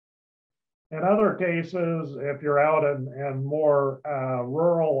 In other cases, if you're out in more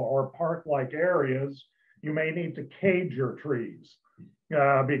rural or park-like areas, you may need to cage your trees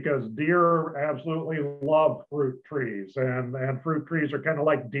because deer absolutely love fruit trees, and fruit trees are kind of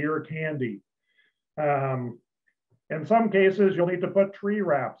like deer candy. In some cases, you'll need to put tree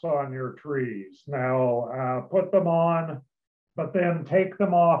wraps on your trees. Now, put them on, but then take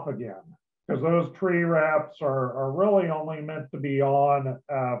them off again, because those tree wraps are really only meant to be on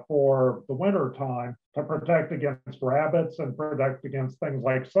for the winter time to protect against rabbits and protect against things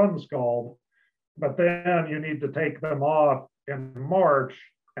like sun scald. But then you need to take them off in March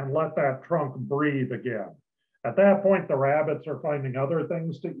and let that trunk breathe again. At that point, the rabbits are finding other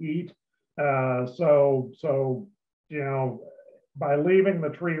things to eat. So by leaving the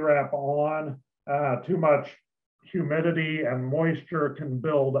tree wrap on, too much humidity and moisture can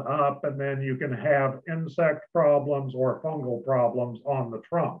build up, and then you can have insect problems or fungal problems on the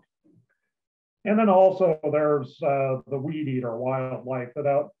trunk. And then also there's the weed eater wildlife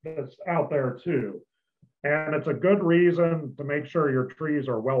that's out there too. And it's a good reason to make sure your trees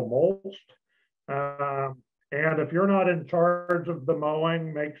are well mulched. And if you're not in charge of the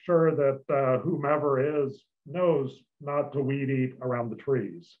mowing, make sure that whomever is knows not to weed eat around the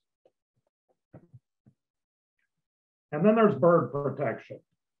trees. And then there's bird protection.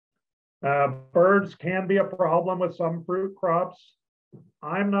 Birds can be a problem with some fruit crops.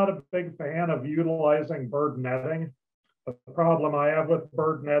 I'm not a big fan of utilizing bird netting. The problem I have with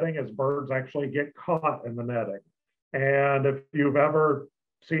bird netting is birds actually get caught in the netting. And if you've ever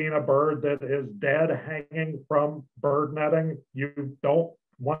seen a bird that is dead hanging from bird netting, you don't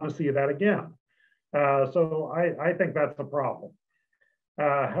want to see that again. So I think that's a problem.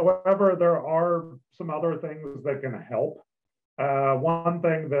 However, there are some other things that can help. One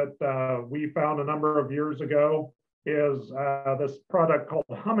thing that we found a number of years ago is this product called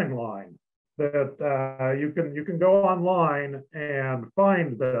Humming Line that you can go online and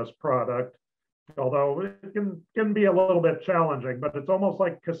find this product, although it can be a little bit challenging, but it's almost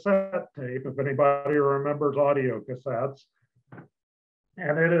like cassette tape, if anybody remembers audio cassettes.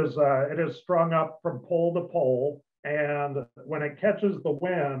 And it is strung up from pole to pole. And when it catches the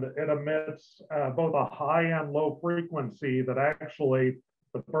wind, it emits both a high and low frequency that actually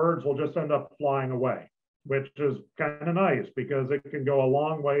the birds will just end up flying away, which is kind of nice because it can go a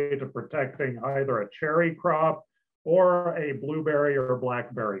long way to protecting either a cherry crop or a blueberry or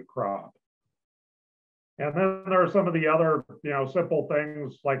blackberry crop. And then there are some of the other, simple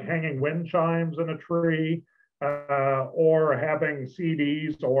things like hanging wind chimes in a tree, or having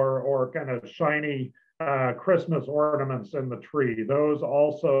CDs or kind of shiny Christmas ornaments in the tree. Those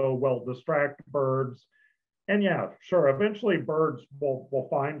also will distract birds. And yeah, sure, eventually birds will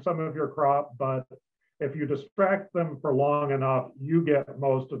find some of your crop, but if you distract them for long enough, you get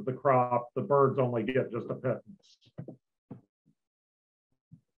most of the crop. The birds only get just a pittance.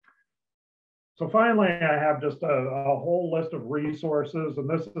 So finally, I have just a whole list of resources, and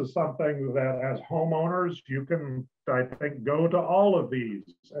this is something that as homeowners, you can, I think, go to all of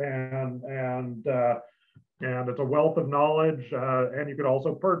these, and it's a wealth of knowledge, and you could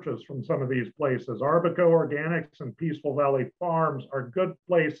also purchase from some of these places. Arbico Organics and Peaceful Valley Farms are good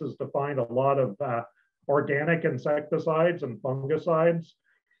places to find a lot of organic insecticides and fungicides.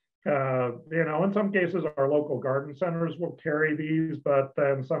 In some cases, our local garden centers will carry these, but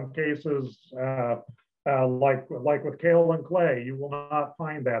in some cases, like with kale and clay, you will not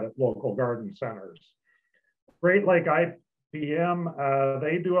find that at local garden centers. Great Lake IPM,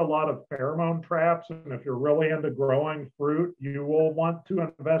 they do a lot of pheromone traps, and if you're really into growing fruit, you will want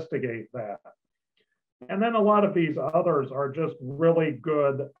to investigate that. And then a lot of these others are just really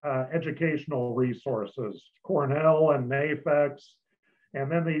good educational resources, Cornell and NAFEX. And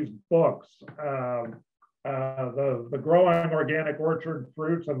then these books, the Growing Organic Orchard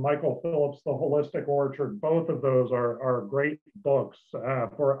Fruits and Michael Phillips' The Holistic Orchard, both of those are great books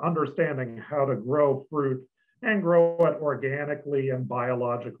for understanding how to grow fruit and grow it organically and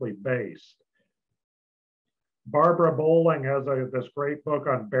biologically based. Barbara Bowling has this great book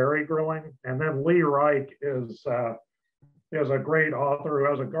on berry growing, and then Lee Reich is a great author who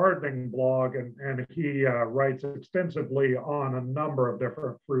has a gardening blog, and he writes extensively on a number of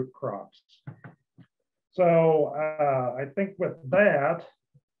different fruit crops. So I think with that,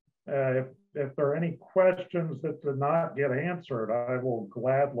 if there are any questions that did not get answered, I will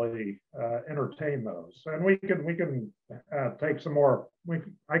gladly entertain those. And we can take some more.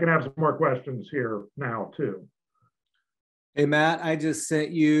 I can have some more questions here now too. Hey, Matt, I just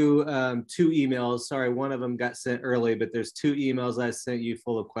sent you 2 emails. Sorry, one of them got sent early, but there's 2 emails I sent you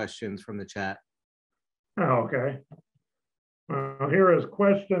full of questions from the chat. Oh, okay. Here is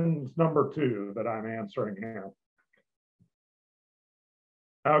questions number 2 that I'm answering here.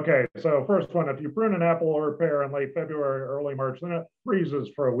 Okay, so first one, if you prune an apple or pear in late February, early March, then it freezes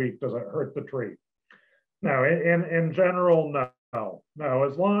for a week, does it hurt the tree? No, in general, no. No,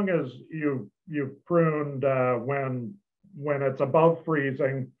 as long as you've pruned when it's above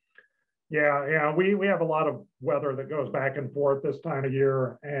freezing. Yeah, we have a lot of weather that goes back and forth this time of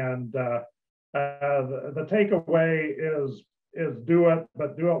year, and the takeaway is do it,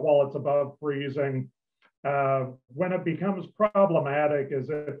 but do it while it's above freezing. When it becomes problematic is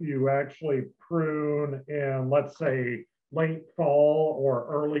if you actually prune in, let's say, late fall or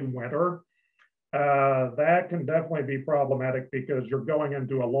early winter. That can definitely be problematic because you're going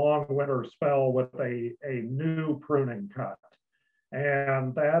into a long winter spell with a new pruning cut.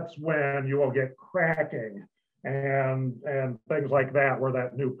 And that's when you will get cracking and things like that where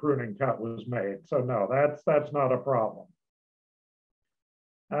that new pruning cut was made. So no, that's not a problem.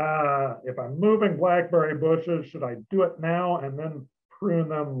 If I'm moving blackberry bushes, should I do it now and then prune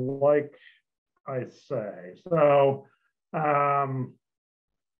them like I say? So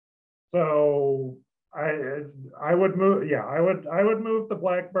I would move, yeah, I would move the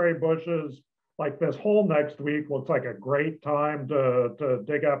blackberry bushes. Like this whole next week looks like a great time to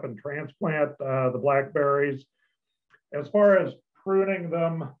dig up and transplant the blackberries. As far as pruning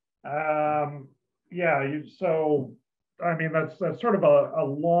them, yeah, so I mean that's sort of a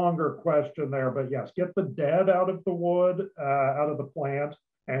longer question there, but yes, get the dead out of the wood, out of the plant,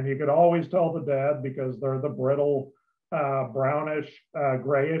 and you could always tell the dead because they're the brittle, brownish,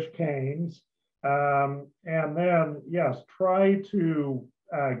 grayish canes. And then, yes, try to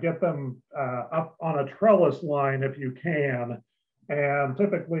get them up on a trellis line if you can. And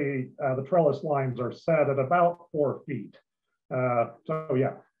typically, the trellis lines are set at about 4 feet. So,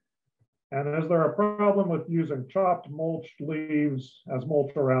 yeah. And is there a problem with using chopped mulched leaves as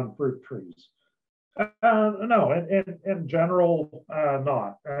mulch around fruit trees? No, in general,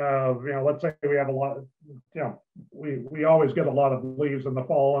 not. Let's say we have a lot of, we always get a lot of leaves in the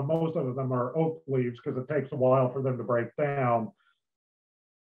fall, and most of them are oak leaves because it takes a while for them to break down.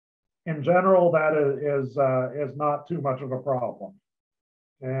 In general, that is not too much of a problem.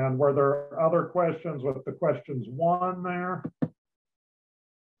 And were there other questions with the questions 1 there?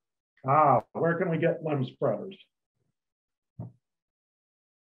 Where can we get limb spreaders?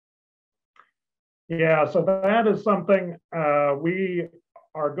 Yeah, so that is something we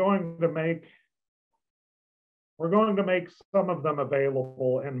are going to make. We're going to make some of them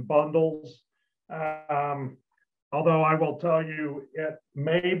available in bundles. Although I will tell you, it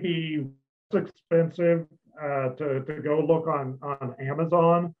may be expensive to go look on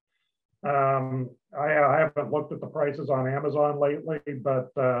Amazon. I haven't looked at the prices on Amazon lately,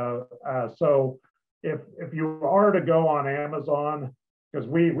 but so if you are to go on Amazon, because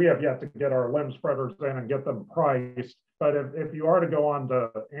we have yet to get our limb spreaders in and get them priced, but if you are to go on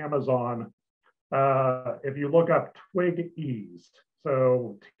to Amazon, if you look up twig eased,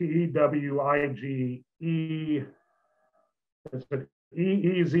 so TWIGE, is it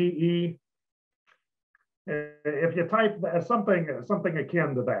EEZE? If you type something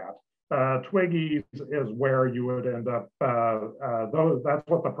akin to that, twig ease is where you would end up. That's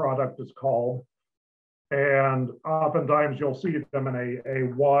what the product is called. And oftentimes you'll see them in a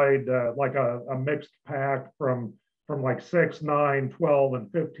wide, like a mixed pack from like 6, 9, 12, and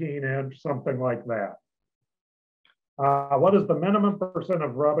 15 inch, something like that. What is the minimum percent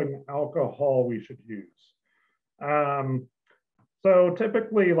of rubbing alcohol we should use? So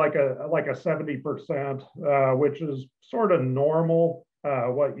typically like a 70%, which is sort of normal.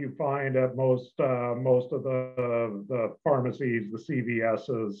 What you find at most of the pharmacies, the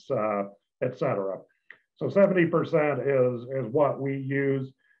CVS's, etc. So 70% is what we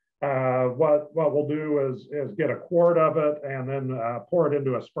use. What we'll do is get a quart of it and then pour it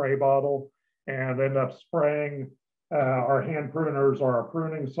into a spray bottle and end up spraying our hand pruners or our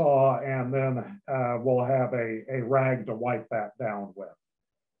pruning saw, and then we'll have a rag to wipe that down with.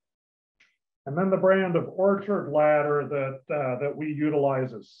 And then the brand of orchard ladder that we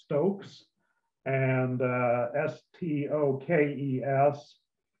utilize is Stokes, and STOKES.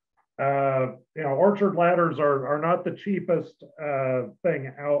 Orchard ladders are not the cheapest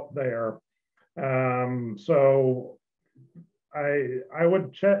thing out there. So I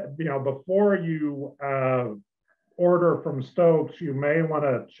would check, before you order from Stokes, you may want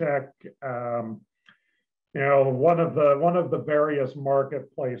to check, one of the various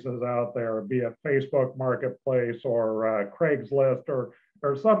marketplaces out there, be it Facebook Marketplace or Craigslist or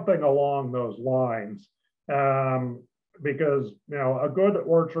something along those lines. Because a good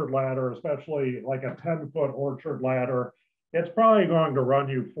orchard ladder, especially like a 10-foot orchard ladder, it's probably going to run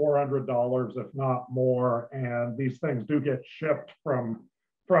you $400, if not more. And these things do get shipped from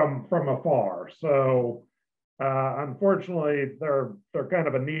afar. So unfortunately, they're kind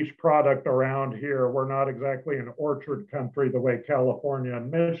of a niche product around here. We're not exactly an orchard country the way California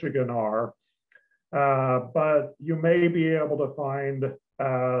and Michigan are, but you may be able to find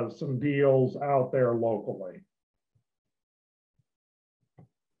some deals out there locally.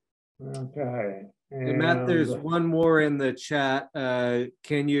 Okay. And Matt, there's one more in the chat.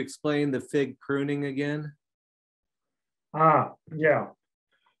 Can you explain the fig pruning again? Yeah.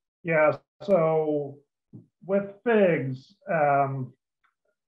 So with figs,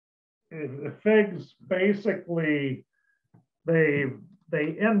 figs basically they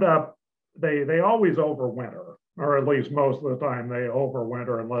end up they always overwinter, or at least most of the time they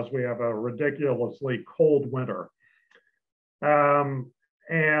overwinter unless we have a ridiculously cold winter.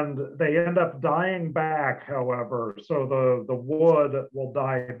 And they end up dying back, however, so the wood will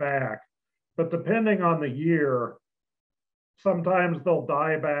die back. But depending on the year, sometimes they'll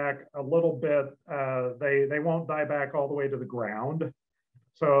die back a little bit. They won't die back all the way to the ground.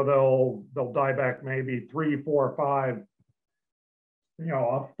 So they'll die back maybe 3, 4, 5,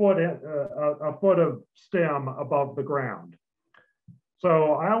 a foot of stem above the ground.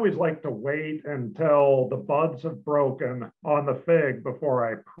 So I always like to wait until the buds have broken on the fig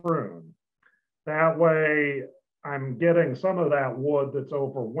before I prune. That way I'm getting some of that wood that's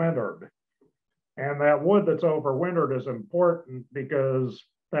overwintered. And that wood that's overwintered is important because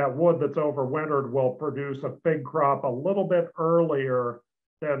that wood that's overwintered will produce a fig crop a little bit earlier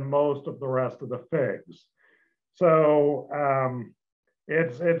than most of the rest of the figs. So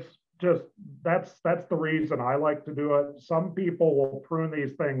it's just, that's the reason I like to do it. Some people will prune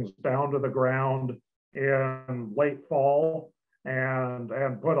these things down to the ground in late fall and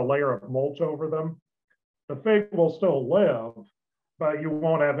put a layer of mulch over them. The fig will still live, but you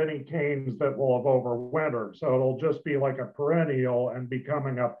won't have any canes that will have overwintered. So it'll just be like a perennial and be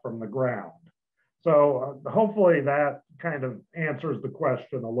coming up from the ground. So hopefully that kind of answers the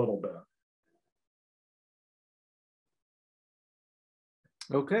question a little bit.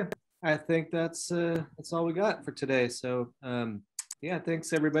 Okay, I think that's all we got for today. So yeah,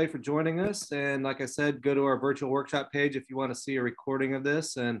 thanks everybody for joining us. And like I said, go to our virtual workshop page if you want to see a recording of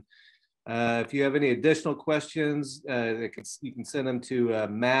this. And if you have any additional questions, you can send them to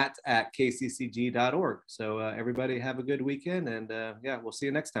matt@kccg.org. So everybody have a good weekend, and yeah, we'll see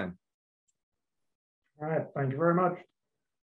you next time. All right, thank you very much.